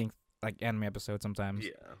full length like anime episodes sometimes.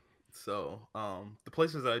 Yeah. So the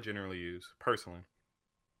places that I generally use personally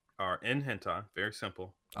are in hentai. Very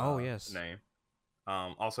simple. Oh yes. Name.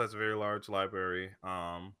 Also has a very large library.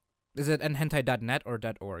 Is it nhentai.net or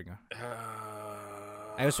 .org?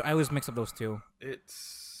 I always mix up those two. I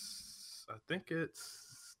think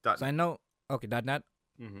it's So I know. Okay, .net.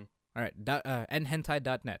 Mm-hmm. All right.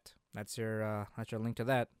 nhentai.net. That's your link to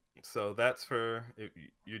that. So that's for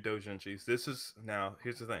your doujinshis.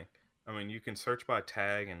 Here's the thing. I mean, you can search by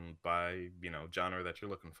tag and by genre that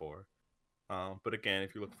you're looking for. But again,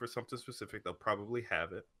 if you're looking for something specific, they'll probably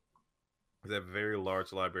have it. They have a very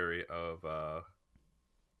large library of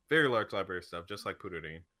stuff, just like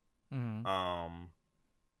Pururin. Mm-hmm.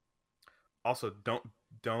 Also,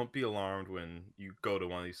 don't be alarmed when you go to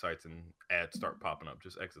one of these sites and ads start popping up.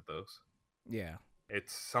 Just exit those. Yeah.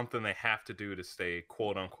 It's something they have to do to stay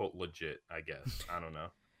quote unquote legit, I guess. I don't know.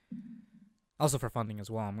 Also for funding as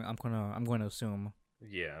well. I'm going to assume.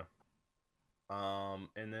 Yeah.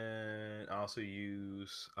 And then I also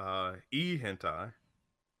use eHentai.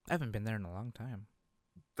 I haven't been there in a long time.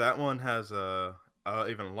 That one has a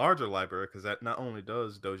even larger library because that not only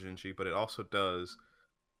does doujinshi, but it also does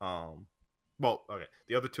the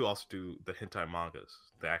other two also do the hentai mangas,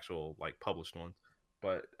 the actual like published ones.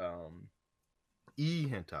 But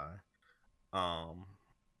eHentai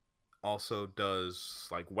also does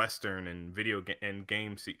like Western and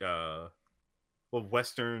game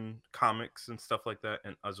Western comics and stuff like that,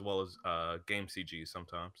 and as well as game CGs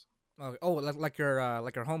sometimes. Like your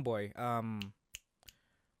homeboy.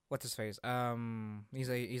 What's his face?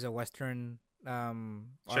 He's a Western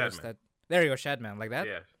artist. Shadman. That there you go, Shadman, like that.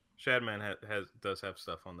 Yeah, Shadman does have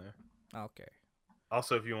stuff on there. Okay.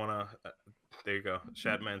 Also, if you wanna, there you go.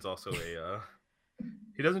 Shadman's also he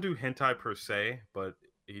doesn't do hentai per se, but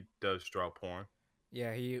he does draw porn.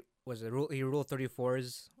 Yeah, he ruled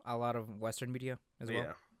 34s a lot of Western media as well.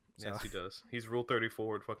 Yeah, yes, he does. He's Rule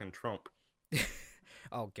 34 with fucking Trump.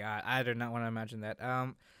 Oh God, I do not want to imagine that.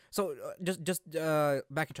 So just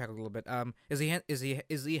backtrack a little bit. Is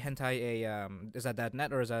he hentai a is that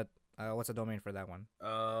net, or is that what's the domain for that one?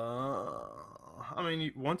 I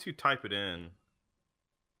mean, once you type it in,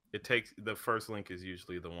 it takes the first link is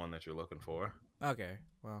usually the one that you're looking for. Okay,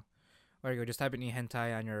 well, there you go. Just type in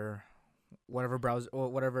hentai on your whatever browser or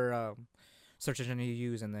whatever search engine you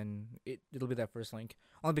use, and then it'll be that first link.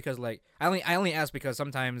 Only because like I only ask because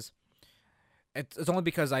sometimes it's only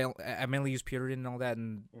because I mainly use Purity and all that,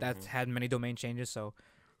 and that's had many domain changes. So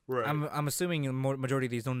Right. I'm assuming the majority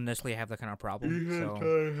of these don't necessarily have that kind of problem. So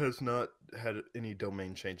eHentai has not had any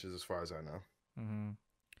domain changes as far as I know. mm-hmm.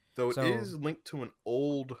 Though it So- is linked to an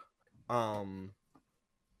old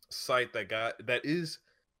site that is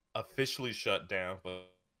officially shut down,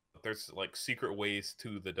 but there's like secret ways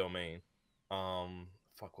to the domain.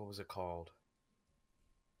 Fuck, what was it called?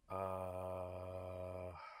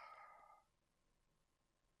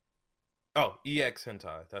 Oh, EX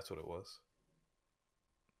Hentai. That's what it was.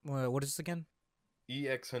 what is this again?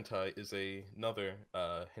 EX Hentai is another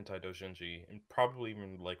hentai doujinshi and probably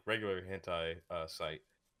even like regular hentai site,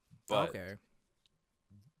 but Okay.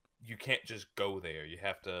 you can't just go there. You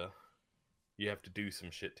have to do some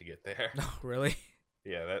shit to get there. No, really?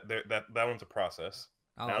 Yeah, that one's a process.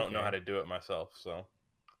 Oh, And I don't know okay. how to do it myself, so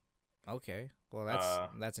Okay. Well, Uh,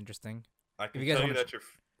 that's interesting. I can If you guys tell you wanna- that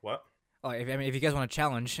what? Oh, if you guys want to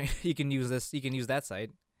challenge, you can use this. You can use that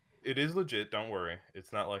site. It is legit. Don't worry.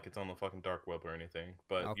 It's not like it's on the fucking dark web or anything.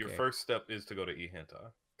 But your Okay. first step is to go to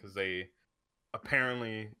eHentai because they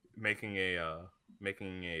apparently making a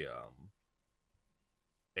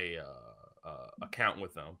account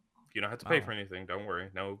with them. You don't have to pay Oh. for anything. Don't worry.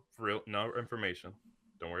 No information.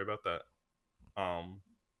 Don't worry about that. You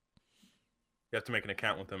have to make an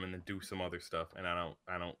account with them and then do some other stuff, and I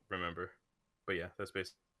don't remember. But yeah, that's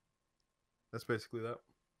basically that.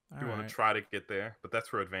 If you want Alright. to try to get there, but that's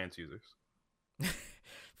for advanced users.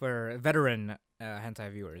 For veteran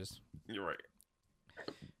hentai viewers. You're right.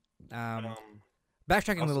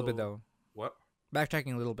 Backtracking a little bit also- though. What?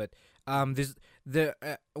 Backtracking a little bit. This the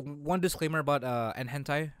one disclaimer about N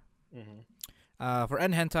hentai. Mm-hmm. For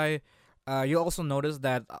N hentai, you'll also notice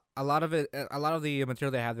that a lot of the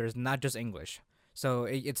material they have there is not just English. So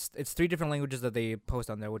it's 3 different languages that they post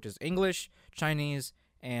on there, which is English, Chinese,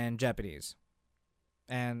 and Japanese.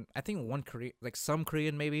 And I think some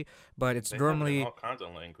Korean maybe, but it's They have it in normally all kinds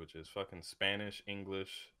of languages. Fucking Spanish,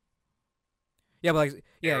 English. yeah, but like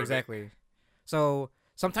yeah, Arabic. exactly. So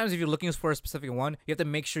sometimes if you're looking for a specific one, you have to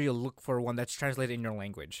make sure you look for one that's translated in your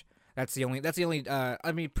language. That's the only.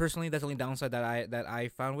 I mean, personally, that's the only downside that I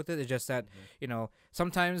found with it. Is just that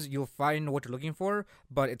sometimes you'll find what you're looking for,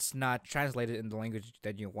 but it's not translated in the language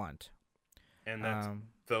that you want. And that's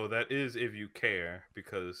though that is if you care,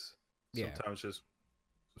 because Yeah.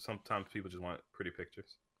 sometimes people just want pretty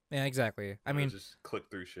pictures. Yeah, exactly. I They'll mean, just click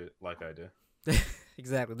through shit like I do.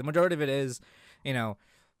 exactly. The majority of it is, the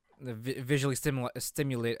visually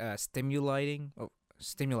stimulating.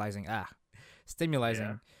 Yeah.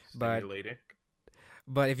 But Stimulating.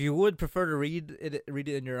 But if you would prefer to read it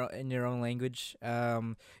in your own language,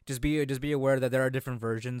 just be aware that there are different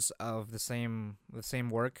versions of the same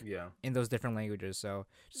work Yeah. in those different languages. So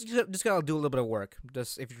just gotta do a little bit of work.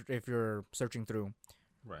 Just if you're searching through.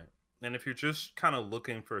 Right. And if you're just kind of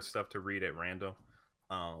looking for stuff to read at random,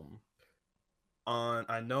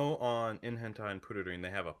 I know on InHentai and Putadream they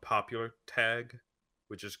have a popular tag,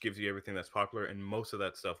 which just gives you everything that's popular, and most of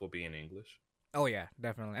that stuff will be in English. Oh yeah,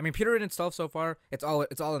 definitely. I mean, Peter in itself so far, it's all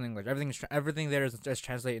in English. Everything there is just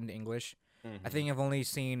translated into English. I think I've only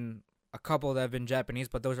seen a couple that have been Japanese,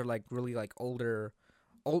 but those are like really like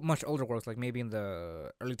much older works, like maybe in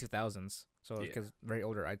the early 2000s. So because very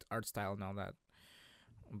older art style and all that.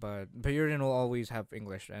 But Puritan will always have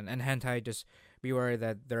English, and hentai, just be aware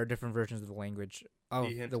that there are different versions of the language of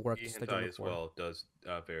the works that you eHentai look as for. well does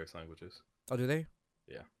various languages. Oh, do they?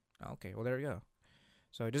 Yeah. Okay, well there you go.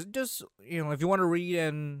 So just if you want to read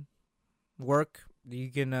and work, you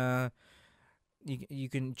can you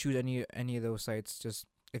can choose any of those sites. Just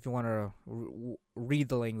if you want to read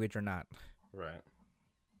the language or not. Right.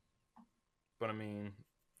 But I mean,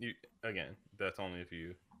 that's only if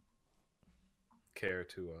you care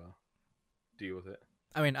to deal with it.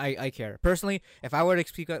 I mean, I care personally. If I were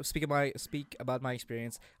to speak about my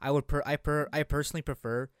experience, I personally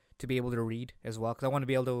prefer to be able to read as well, because I want to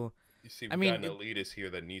be able to. You see, I we mean, got an elitist here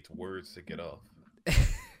that needs words to get off.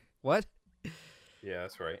 What? Yeah,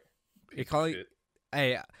 that's right. You call it?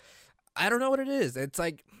 I don't know what it is. It's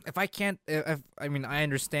like if I can't. I mean, I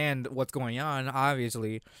understand what's going on,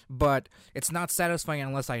 obviously, but it's not satisfying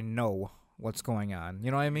unless I know what's going on. You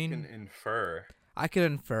know what I mean? You can infer. I could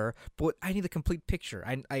infer, but I need a complete picture.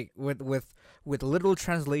 I with literal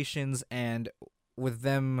translations and with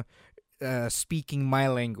them speaking my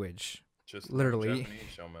language. Just learn Literally,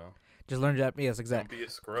 Japanese, yo, Mel. just learn Japanese. Yes, Don't exactly. be a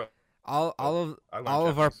scrub. All I learned all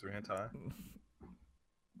of our Japanese through hentai.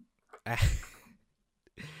 uh,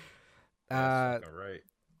 That's fucking right.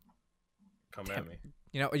 Come damn. at me.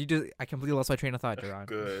 you know, you do. I completely lost my train of thought, Jaron.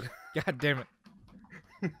 Good. God damn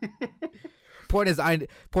it. Point is,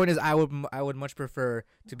 I would much prefer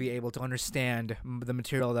to be able to understand the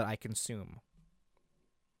material that I consume.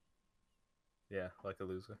 Yeah, like a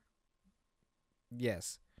loser.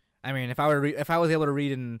 Yes, I mean, if I was able to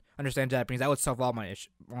read and understand Japanese, that would solve all my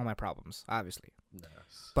problems, obviously.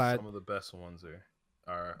 Yes. But- some of the best ones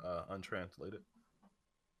are untranslated.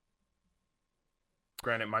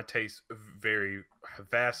 Granted, my tastes vary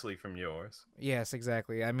vastly from yours. Yes,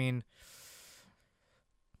 exactly. I mean,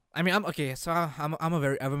 I'm okay. So I'm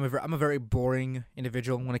a very boring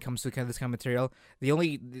individual when it comes to kind of this kind of material. The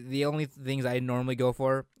only things I normally go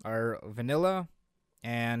for are vanilla,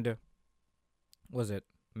 and was it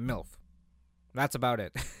MILF? That's about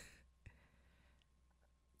it.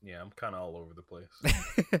 Yeah, I'm kind of all over the place.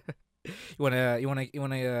 You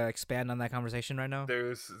wanna expand on that conversation right now?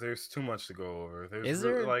 There's too much to go over. Is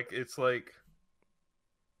there? Like it's like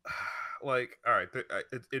like all right.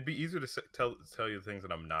 It'd be easier to tell you the things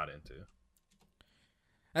that I'm not into.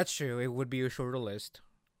 That's true. It would be a shorter list.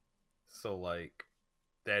 So like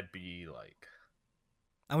that'd be like.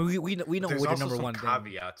 I mean, we know There's what your also number some one thing.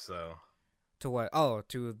 caveats though. To what? Oh,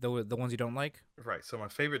 to the ones you don't like. Right. So my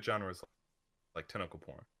favorite genre is like tentacle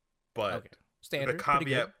porn, but Okay. Standard. the pretty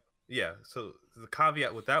good. caveat. Yeah, so the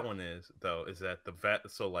caveat with that one is that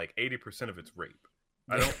so like 80% of it's rape.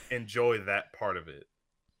 I don't enjoy that part of it,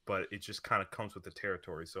 but it just kind of comes with the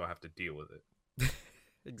territory, so I have to deal with it.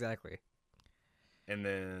 Exactly. And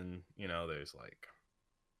then there's like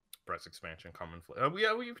breast expansion, common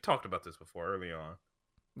yeah, we've talked about this before early on.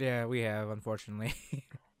 Yeah, we have, unfortunately.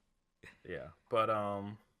 Yeah, but a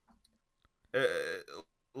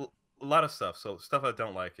lot of stuff. So stuff I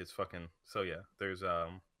don't like is fucking. So yeah, there's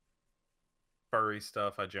furry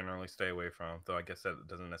stuff I generally stay away from, though I guess that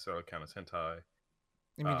doesn't necessarily count as hentai.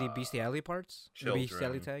 You mean the bestiality parts? The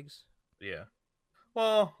bestiality children. tags? Yeah.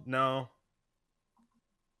 Well, no.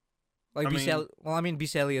 Like I mean- bestiality. Well, I mean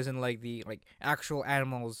bestiality is in like the actual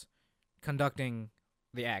animals conducting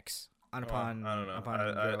the acts upon I don't know. upon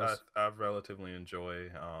I girls. I relatively enjoy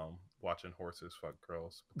watching horses fuck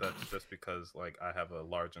girls, but that's just because like I have a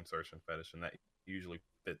large insertion fetish, and that usually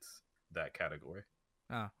fits that category.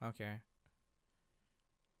 Oh, okay.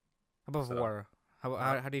 How about So, vor?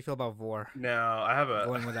 How do you feel about vor? Now I have a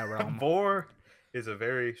Going with that realm. Vor is a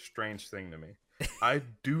very strange thing to me. I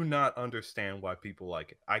do not understand why people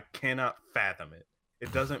like it. I cannot fathom it.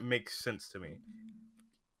 It doesn't make sense to me.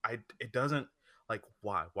 It doesn't like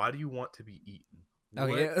why? Why do you want to be eaten?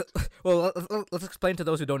 Okay. What? Well, let's explain to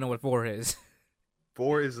those who don't know what vor is.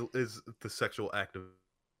 Vor is the sexual act of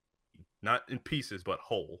not in pieces but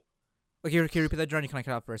whole. Okay, can you repeat that, John? You can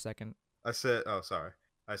cut out for a second. I said, oh sorry.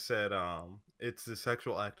 I said it's the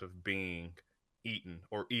sexual act of being eaten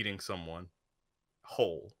or eating someone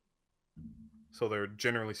whole. So they're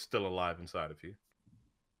generally still alive inside of you.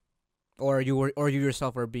 Or you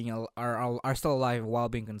yourself are still alive while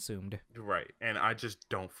being consumed. Right. And I just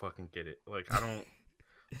don't fucking get it. Like I don't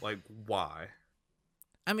like why?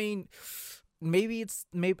 I mean, maybe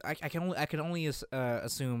I can only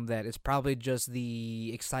assume that it's probably just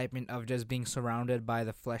the excitement of just being surrounded by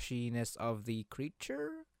the fleshiness of the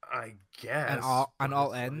creature I guess. and but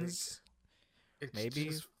all it's ends. Like, it's maybe.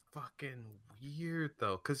 just fucking weird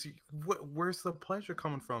though, because where's the pleasure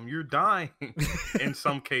coming from? You're dying in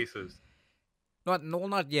some cases.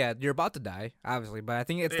 Not yet. You're about to die, obviously, but I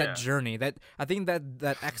think it's Yeah. that journey. I think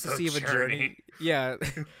that ecstasy of a journey. Yeah,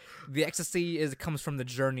 the ecstasy comes from the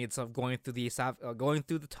journey itself, going through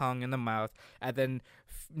the tongue and the mouth, and then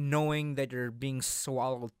knowing that you're being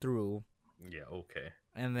swallowed through, Yeah, okay.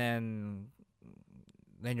 and then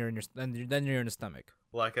you're in the stomach.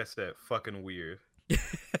 Like I said, fucking weird.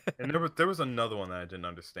 And there was another one that I didn't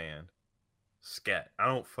understand. Scat. I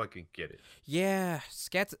don't fucking get it. Yeah,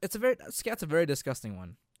 scat's a very disgusting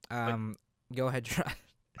one. Go ahead, try.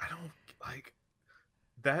 I don't like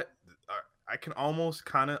that. I can almost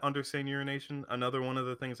kind of understand urination. Another one of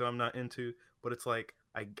the things that I'm not into, but it's like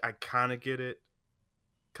I kind of get it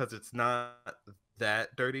because it's not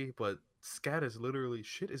that dirty. But scat is literally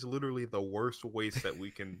the worst waste that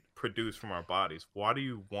we can produce from our bodies. Why do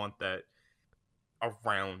you want that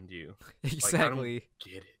around you? Exactly. Like, I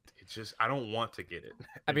don't get it. It's just I don't want to get it.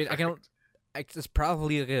 I mean, it's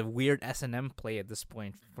probably like a weird S&M play at this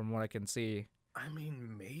point, from what I can see. I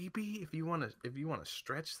mean, maybe if you want to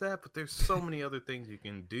stretch that, but there's so many other things you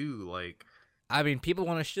can do. Like, I mean, people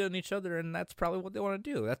want to shit on each other, and that's probably what they want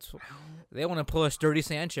to do. I don't. They want to pull a sturdy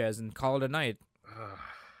Sanchez and call it a night. Uh,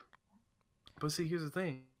 but see, here's the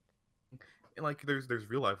thing. And like, there's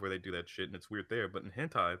real life where they do that shit, and it's weird there. But in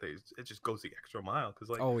hentai, it just goes the extra mile because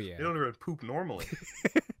like Oh they yeah. don't even poop normally.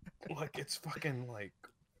 Like it's fucking like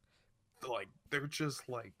they're just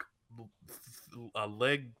like a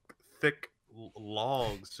leg thick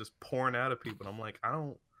logs just pouring out of people. And I'm like, I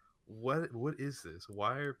don't. What is this?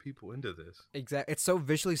 Why are people into this? Exactly. It's so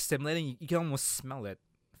visually stimulating. You can almost smell it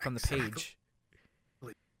from the Exactly. page.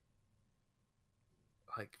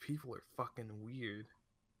 Like people are fucking weird.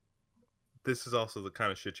 This is also the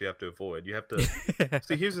kind of shit you have to avoid. You have to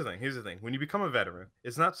see. Here's the thing. Here's the thing. When you become a veteran,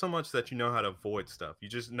 it's not so much that you know how to avoid stuff. You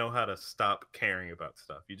just know how to stop caring about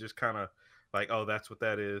stuff. You just kind of like, oh, that's what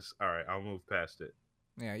that is. All right, I'll move past it.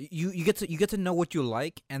 Yeah, you get to know what you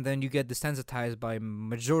like, and then you get desensitized by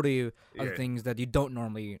majority of the Yeah, things that you don't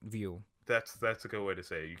normally view that's a good way to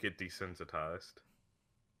say it. You get desensitized.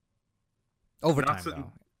 over Not time, so,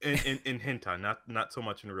 though. in hentai, not so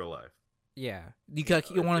much in real life. Yeah, you Know,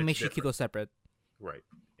 want to it's make sure you keep different. those separate. Right.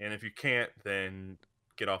 And if you can't, then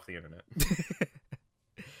get off the internet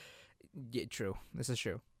Yeah, true. This is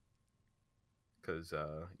true. because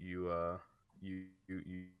you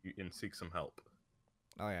and seek some help.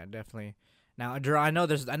 Oh yeah, definitely. Now, Drew, I know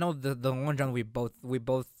the one genre we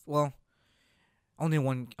both well, there's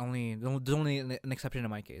only an exception in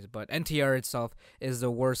my case, but NTR itself is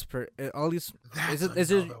the worst. At least That's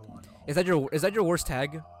is it another one. is that your worst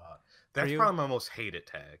tag? That's you? probably my most hated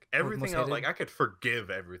tag. Everything most else, hated? like I could forgive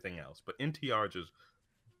everything else, but NTR just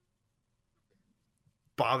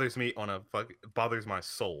bothers me bothers my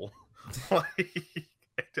soul. Like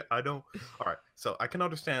I don't. All right, so I can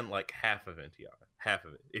understand like half of NTR, half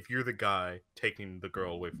of it. If you're the guy taking the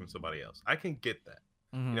girl away from somebody else, I can get that.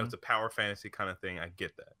 You know, Mm-hmm. it's a power fantasy kind of thing. I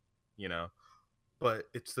get that. You know, but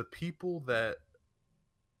it's the people that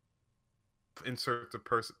insert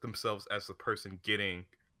themselves as the person getting,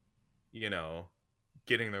 you know,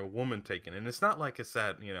 getting their woman taken. And it's not like it's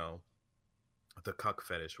that, you know, the cuck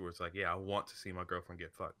fetish where it's like, yeah, I want to see my girlfriend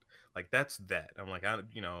get fucked. Like that's that. I'm like,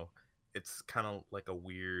 you know, it's kind of like a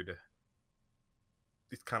weird.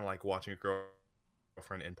 It's kind of like watching a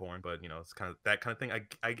girlfriend in porn, but you know, it's kind of that kind of thing.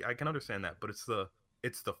 I can understand that, but it's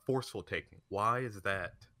the forceful taking. Why is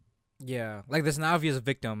that? Yeah, like there's an obvious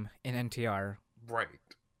victim in NTR. Right.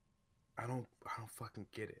 I don't fucking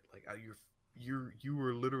get it. Like you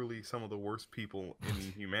were literally some of the worst people in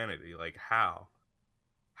humanity. Like how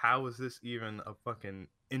is this even a fucking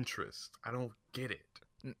interest? I don't get it.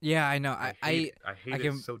 Yeah, I know. I hate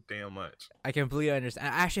it so damn much. I completely understand.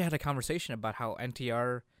 I actually had a conversation about how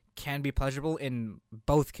NTR can be pleasurable in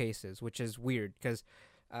both cases, which is weird because,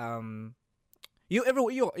 you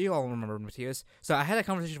all remember Matthias. So I had a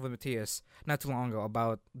conversation with Matthias not too long ago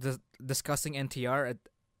about discussing NTR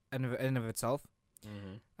in and of itself.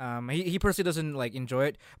 Mm-hmm. He personally doesn't like enjoy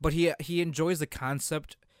it, but he enjoys the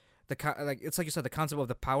concept, like it's like you said, the concept of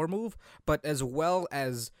the power move, but as well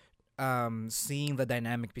as seeing the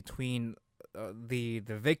dynamic between the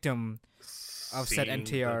victim of said Seeing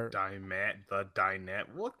NTR. the dynamic.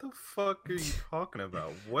 What the fuck are you talking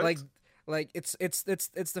about? What? Like it's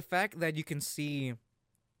the fact that you can see,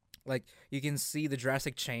 like you can see the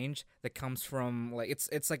drastic change that comes from like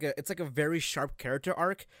it's like a very sharp character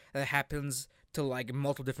arc that happens to like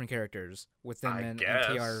multiple different characters within I an guess.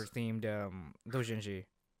 NTR themed doujinshi.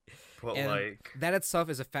 But And like, that itself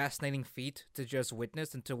is a fascinating feat to just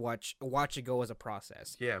witness and to watch it go as a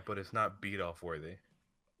process. yeah, but it's not beat off worthy.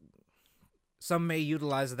 Some may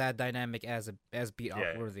utilize that dynamic as beat off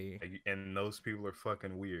Yeah, worthy, and those people are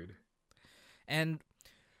fucking weird. and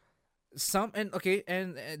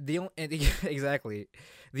exactly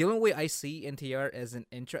the only way I see NTR as an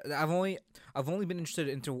interest. I've only been interested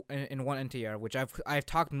in one NTR, which I've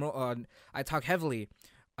talked more on. I talk heavily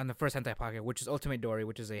on the first hentai pocket, which is Ultimate Dory,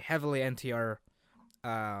 which is a heavily NTR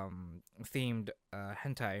themed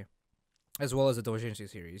hentai, as well as the doujinshi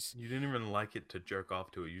series. You didn't even like it to jerk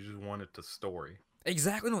off to it. You just wanted to story.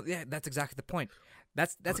 Exactly. No, yeah, that's exactly the point.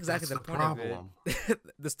 That's But exactly that's the the point problem. of it.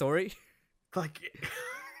 The story. Like,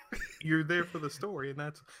 you're there for the story, and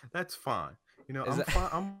that's fine. You know, Is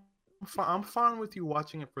that- I'm fine with you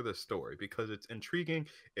watching it for the story because it's intriguing,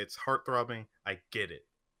 it's heartthrobbing. I get it.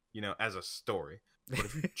 You know, as a story. But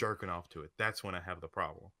if you're jerking off to it, that's when I have the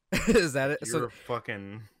problem. Is that it? You're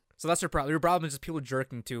fucking So that's your problem. Your problem is just people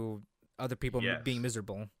jerking to other people Yes. being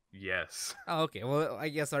miserable. yes. Oh, okay. Well, I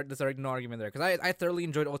guess there's no argument there because I thoroughly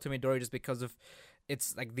enjoyed Ultimate Dory just because of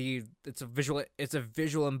it's like it's a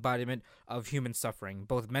visual embodiment of human suffering,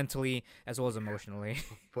 both mentally as well as emotionally.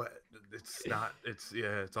 But it's not.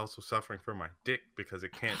 It's also suffering from my dick because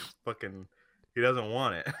it can't fucking. He doesn't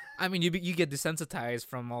want it. I mean, you get desensitized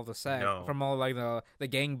from all the sex, No. from all like the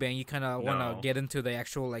gangbang. You kind of want to No. get into the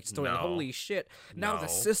actual like story. Like, No. holy shit! Now the No.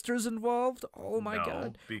 sister's involved. Oh my No,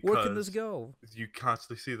 god, where can this because go? you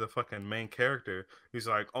constantly see the fucking main character. He's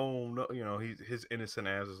like, oh no, his innocent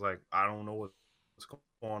ass is like, I don't know what's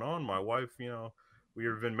going on. My wife,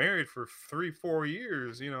 we've been married for 3-4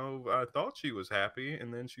 years. I thought she was happy,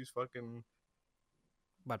 and then she's fucking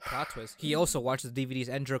But plot twist, he also watches DVDs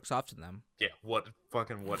and jerks off to them. yeah, whatever.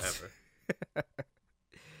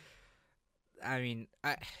 I mean,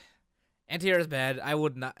 NTR is bad. I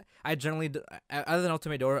would not. I generally, other than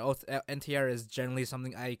Ultimate Door, NTR is generally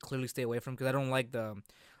something I clearly stay away from because I don't like the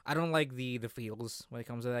feels when it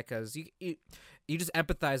comes to that because you just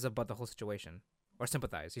empathize about the whole situation or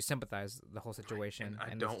sympathize. You sympathize the whole situation.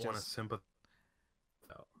 And I don't want to sympathize.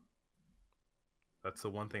 That's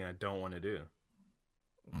the one thing I don't want to do.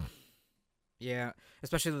 Yeah,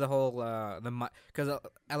 especially the whole because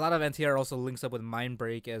a lot of NTR also links up with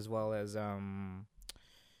Mindbreak as well as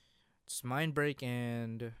it's Mindbreak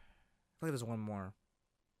and I feel like there's one more.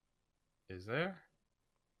 Is there?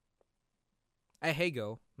 I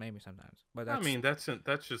Hago maybe sometimes, but I mean that's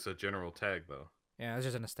just a general tag though. yeah, it's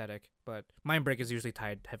just an aesthetic. But Mindbreak is usually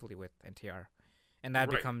tied heavily with NTR, and that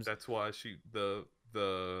Right, becomes that's why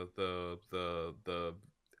the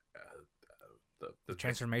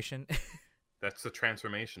transformation. that's the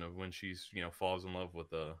transformation of when she's falls in love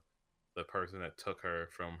with the person that took her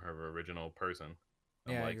from her original person.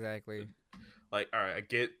 Yeah, exactly. Like, all right, I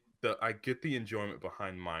get the enjoyment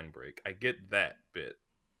behind Mindbreak. I get that bit,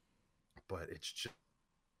 but it's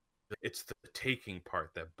the taking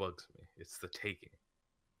part that bugs me. It's the taking.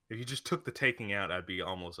 If you just took the taking out, I'd be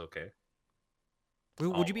almost okay.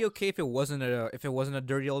 Would you be okay if it wasn't a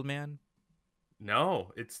dirty old man?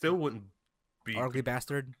 No, it still wouldn't be Ugly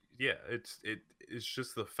bastard. Yeah, it's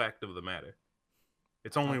just the fact of the matter.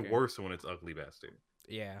 It's only worse when it's ugly bastard.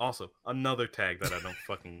 Yeah. Also, another tag that I don't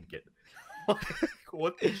fucking get.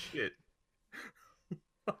 What the shit?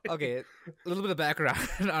 Okay, a little bit of background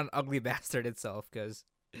on Ugly Bastard itself, because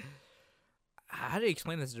how do you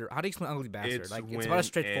explain this? How do you explain Ugly Bastard? It's about as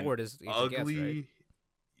straightforward as you can guess, right?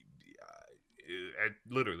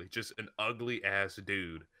 Literally, just an ugly ass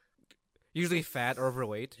dude. Usually fat or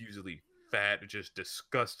overweight. Usually fat, just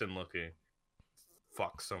disgusting looking.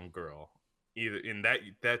 Fuck some girl. Either in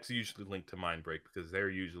that's usually linked to Mindbreak because they're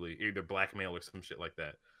usually either blackmail or some shit like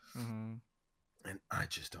that. Mm-hmm. And I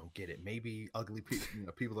just don't get it. Maybe ugly people,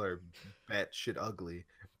 people that are batshit ugly,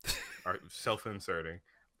 are self-inserting,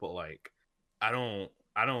 but like, I don't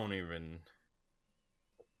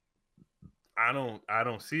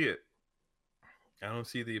see it. I don't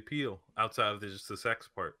see the appeal outside of just the sex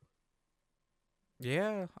part.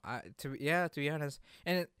 Yeah, to be honest,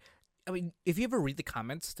 and I mean, if you ever read the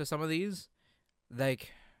comments to some of these,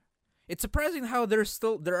 like, it's surprising how there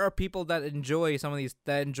are people that enjoy some of the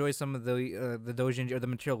doujinshi or the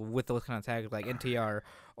material with those kind of tags like NTR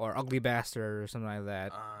or Ugly Bastard or something like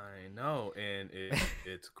that. I know, and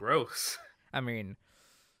it's gross. I mean,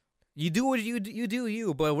 you do what you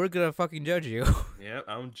do, but we're gonna fucking judge you. Yeah,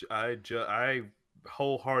 I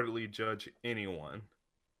wholeheartedly judge anyone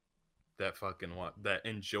that that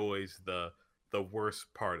enjoys the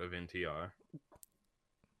worst part of NTR.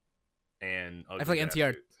 And I feel like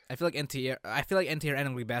NTR and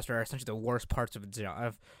Ugly Bastard are essentially the worst parts of the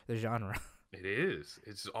genre. It is.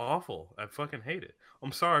 It's awful. I fucking hate it.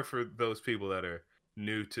 I'm sorry for those people that are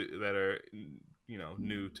new to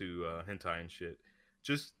hentai and shit.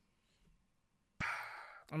 Just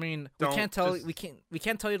I mean, we can't tell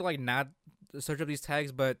you to like not search up these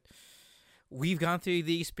tags, but we've gone through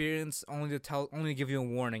the experience only to give you a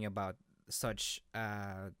warning about such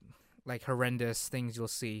like horrendous things you'll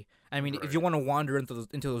see. I mean, if you want to wander into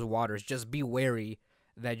those waters, just be wary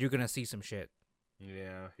that you're gonna see some shit.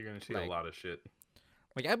 Yeah, you're gonna see a lot of shit.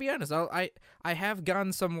 Like, I'll be honest, I have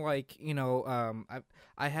gotten some like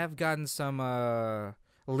I have gotten some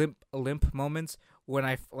limp moments when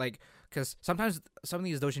I like, because sometimes some of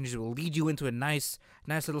these doujinshi will lead you into a nice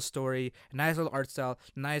little story, nice little art style,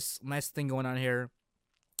 nice thing going on here.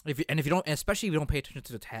 If you don't, especially if you don't pay attention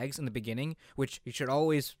to the tags in the beginning, which you should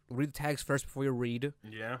always read the tags first before you read.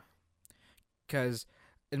 Yeah. Because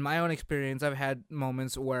in my own experience, I've had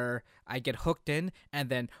moments where I get hooked in, and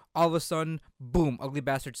then all of a sudden, boom, Ugly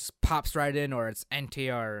Bastard just pops right in, or it's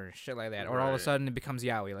NTR or shit like that, or all of a sudden it becomes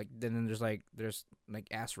yaoi. Like then there's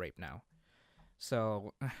ass rape now.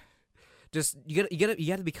 So just you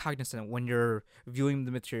gotta be cognizant when you're viewing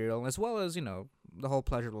the material, as well as the whole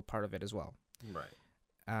pleasurable part of it as well.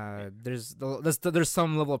 Right. There's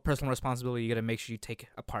some level of personal responsibility you gotta make sure you take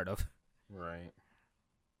a part of. Right.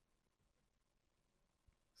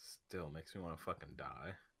 Still makes me want to fucking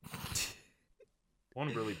die.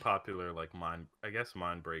 One really popular mind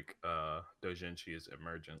break doujinshi is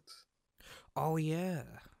Emergence. Oh yeah,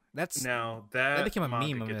 Now that became a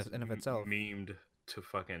manga meme gets in of itself. memed to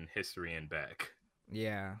fucking history and back.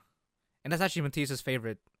 Yeah, and that's actually Matisse's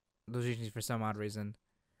favorite doujinshi for some odd reason.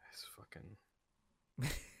 It's fucking.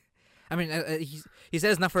 I mean, he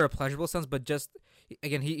says not for a pleasurable sense, but just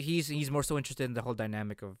again, he's more so interested in the whole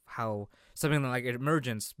dynamic of how something like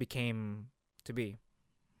Emergence became to be.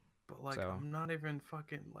 But like, So. I'm not even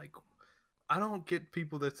fucking like. I don't get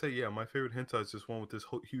people that say, "Yeah, my favorite hentai is just one with this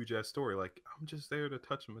huge ass story." Like, I'm just there to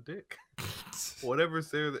touch my dick.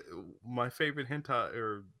 Whatever's there, my favorite hentai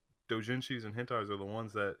or doujinshis and hentais are the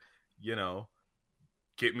ones that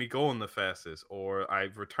get me going the fastest, or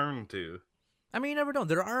I've returned to. I mean, you never know.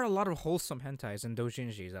 There are a lot of wholesome hentais and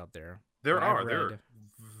doujinshis out there. There are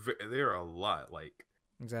a lot. Like,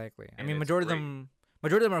 exactly. I and mean, it's majority great.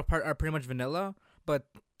 of them are pretty much vanilla, but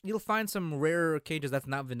you'll find some rare cages that's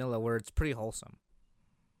not vanilla where it's pretty wholesome.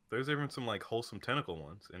 There's even some like wholesome tentacle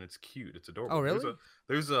ones, and it's cute. It's adorable. Oh, really?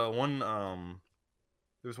 There's one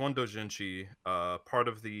doujinshi, part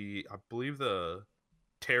of I believe the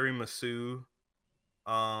Terimasu.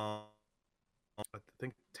 I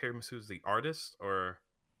think Terimasu is the artist, or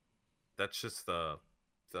that's just the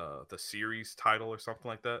series title or something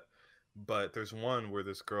like that. But there's one where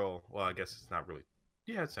this girl, well, I guess it's not really,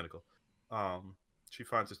 yeah, it's tentacle. She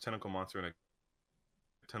finds this tentacle monster in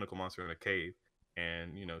a cave,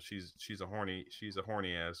 and she's a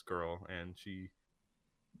horny ass girl, and she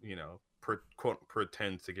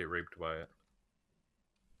pretends to get raped by it,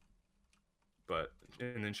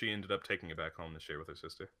 and then she ended up taking it back home to share with her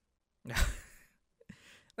sister.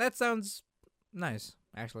 That sounds nice,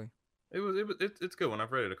 actually. It's good one.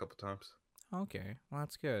 I've read it a couple times. Okay, well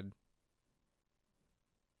that's good.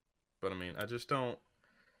 But I mean, I just don't.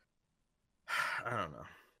 I don't know.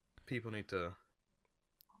 People need to.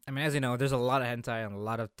 I mean, as you know, there's a lot of hentai and a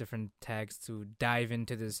lot of different tags to dive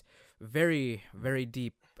into this very, very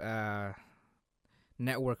deep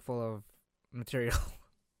network full of material.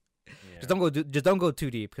 Yeah. Just don't go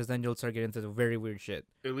too deep, because then you'll start getting into the very weird shit.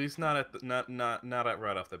 At least not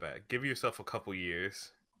right off the bat. Give yourself a couple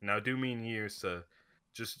years. Now, I do mean years to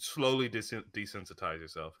just slowly desensitize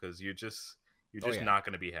yourself, because you're just not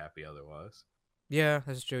going to be happy otherwise. Yeah,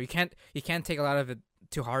 that's true. You can't take a lot of it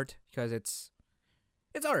to heart, because it's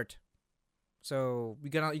art. So you're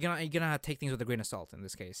gonna take things with a grain of salt in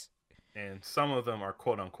this case. And some of them are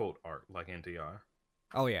quote unquote art, like NTR.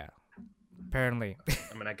 Oh yeah, apparently.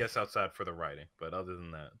 I mean, I guess outside for the writing, but other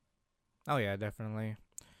than that. Oh yeah, definitely.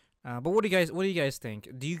 But what do you guys think?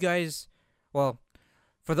 Do you guys, well,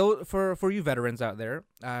 for you veterans out there,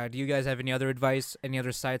 do you guys have any other advice, any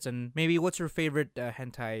other sites, and maybe what's your favorite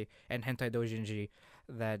hentai and hentai doujinshi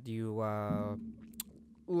that you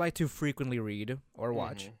like to frequently read or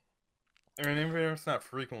watch? I mean, even if it's not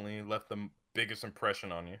frequently, left the biggest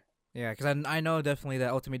impression on you. Yeah, because I know definitely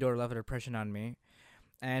that Ultimate Door left an impression on me.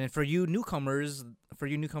 And for you newcomers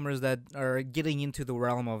that are getting into the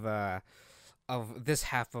realm of this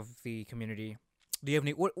half of the community, do you have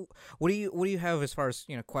any what do you have as far as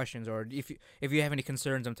questions, or if you have any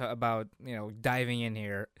concerns about diving in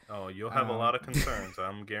here? Oh, you'll have a lot of concerns.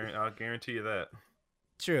 I'll guarantee you that.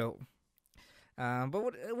 True. But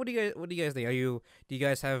what do you guys think? Do you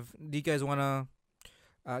guys want to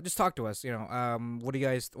just talk to us? What do you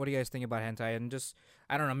guys think about hentai, and just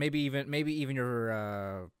I don't know, maybe even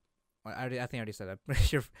your I think I already said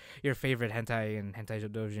that your favorite hentai and hentai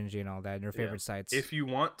doujinshi and all that, and your favorite sites. If you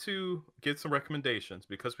want to get some recommendations,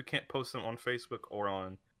 because we can't post them on Facebook or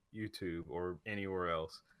on YouTube or anywhere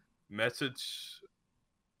else, message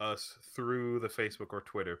us through the Facebook or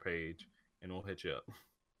Twitter page, and we'll hit you up.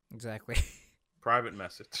 Exactly. Private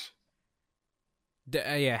message.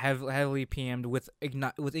 Yeah, heavily PM'd with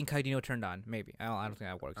incognito turned on. Maybe I don't think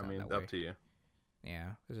that works. I mean, that up way. to you.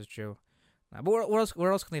 Yeah, this is true. But where else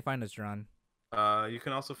can they find us, John? You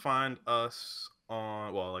can also find us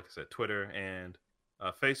on, well, like I said, Twitter and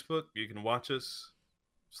Facebook. You can watch us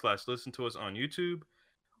 / listen to us on YouTube.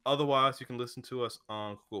 Otherwise, you can listen to us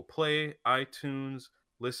on Google Play, iTunes,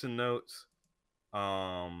 Listen Notes,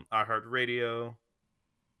 iHeartRadio,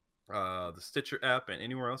 the Stitcher app, and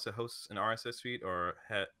anywhere else that hosts an RSS feed or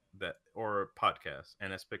podcast,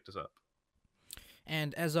 and that's picked us up.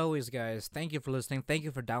 And as always, guys, thank you for listening. Thank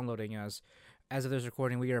you for downloading us. as of this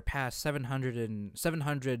recording, we are past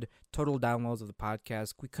 700 total downloads of the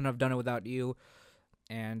podcast. We couldn't have done it without you.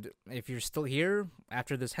 And if you're still here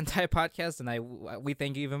after this hentai podcast, then we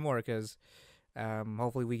thank you even more, because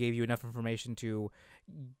hopefully we gave you enough information to,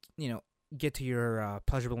 get to your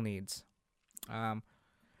pleasurable needs.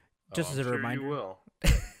 Just as a reminder, you will.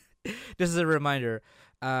 Just as a reminder,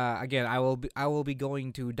 again, I will be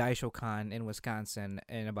going to DaishoCon in Wisconsin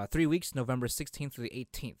in about 3 weeks, November 16th to the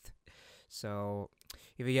 18th. So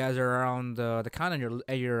if you guys are around the con and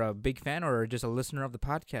you're a big fan or just a listener of the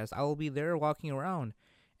podcast, I will be there walking around,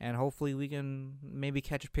 and hopefully we can maybe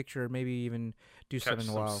catch a picture, maybe even do something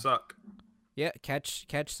some wild. Suck. Yeah, catch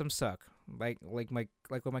some suck, like what my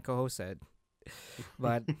co-host said.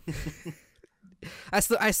 But I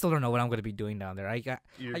still don't know what I'm gonna be doing down there. I got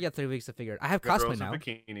 3 weeks to figure it. I have cosplay now.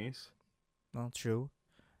 Bikinis. Well, true.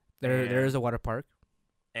 There is a water park.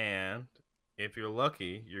 And if you're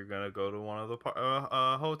lucky, you're gonna go to one of the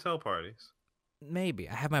hotel parties. Maybe.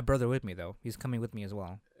 I have my brother with me though. He's coming with me as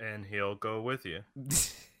well. And he'll go with you.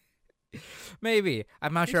 Maybe.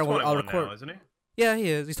 I'm not sure. I'll record. Now, isn't he? Yeah, he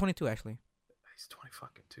is. He's 22 actually. He's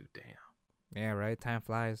 22. Damn. Yeah, right. Time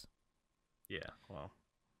flies. Yeah. Well.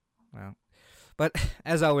 But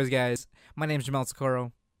as always, guys, my name's Jamal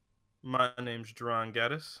Socorro. My name's Duran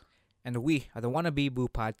Gaddis. And we are the Wannabe Boo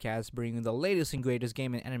Podcast, bringing the latest and greatest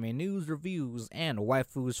game and anime news, reviews, and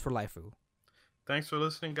waifus for lifeu. Thanks for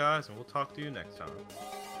listening, guys, and we'll talk to you next time.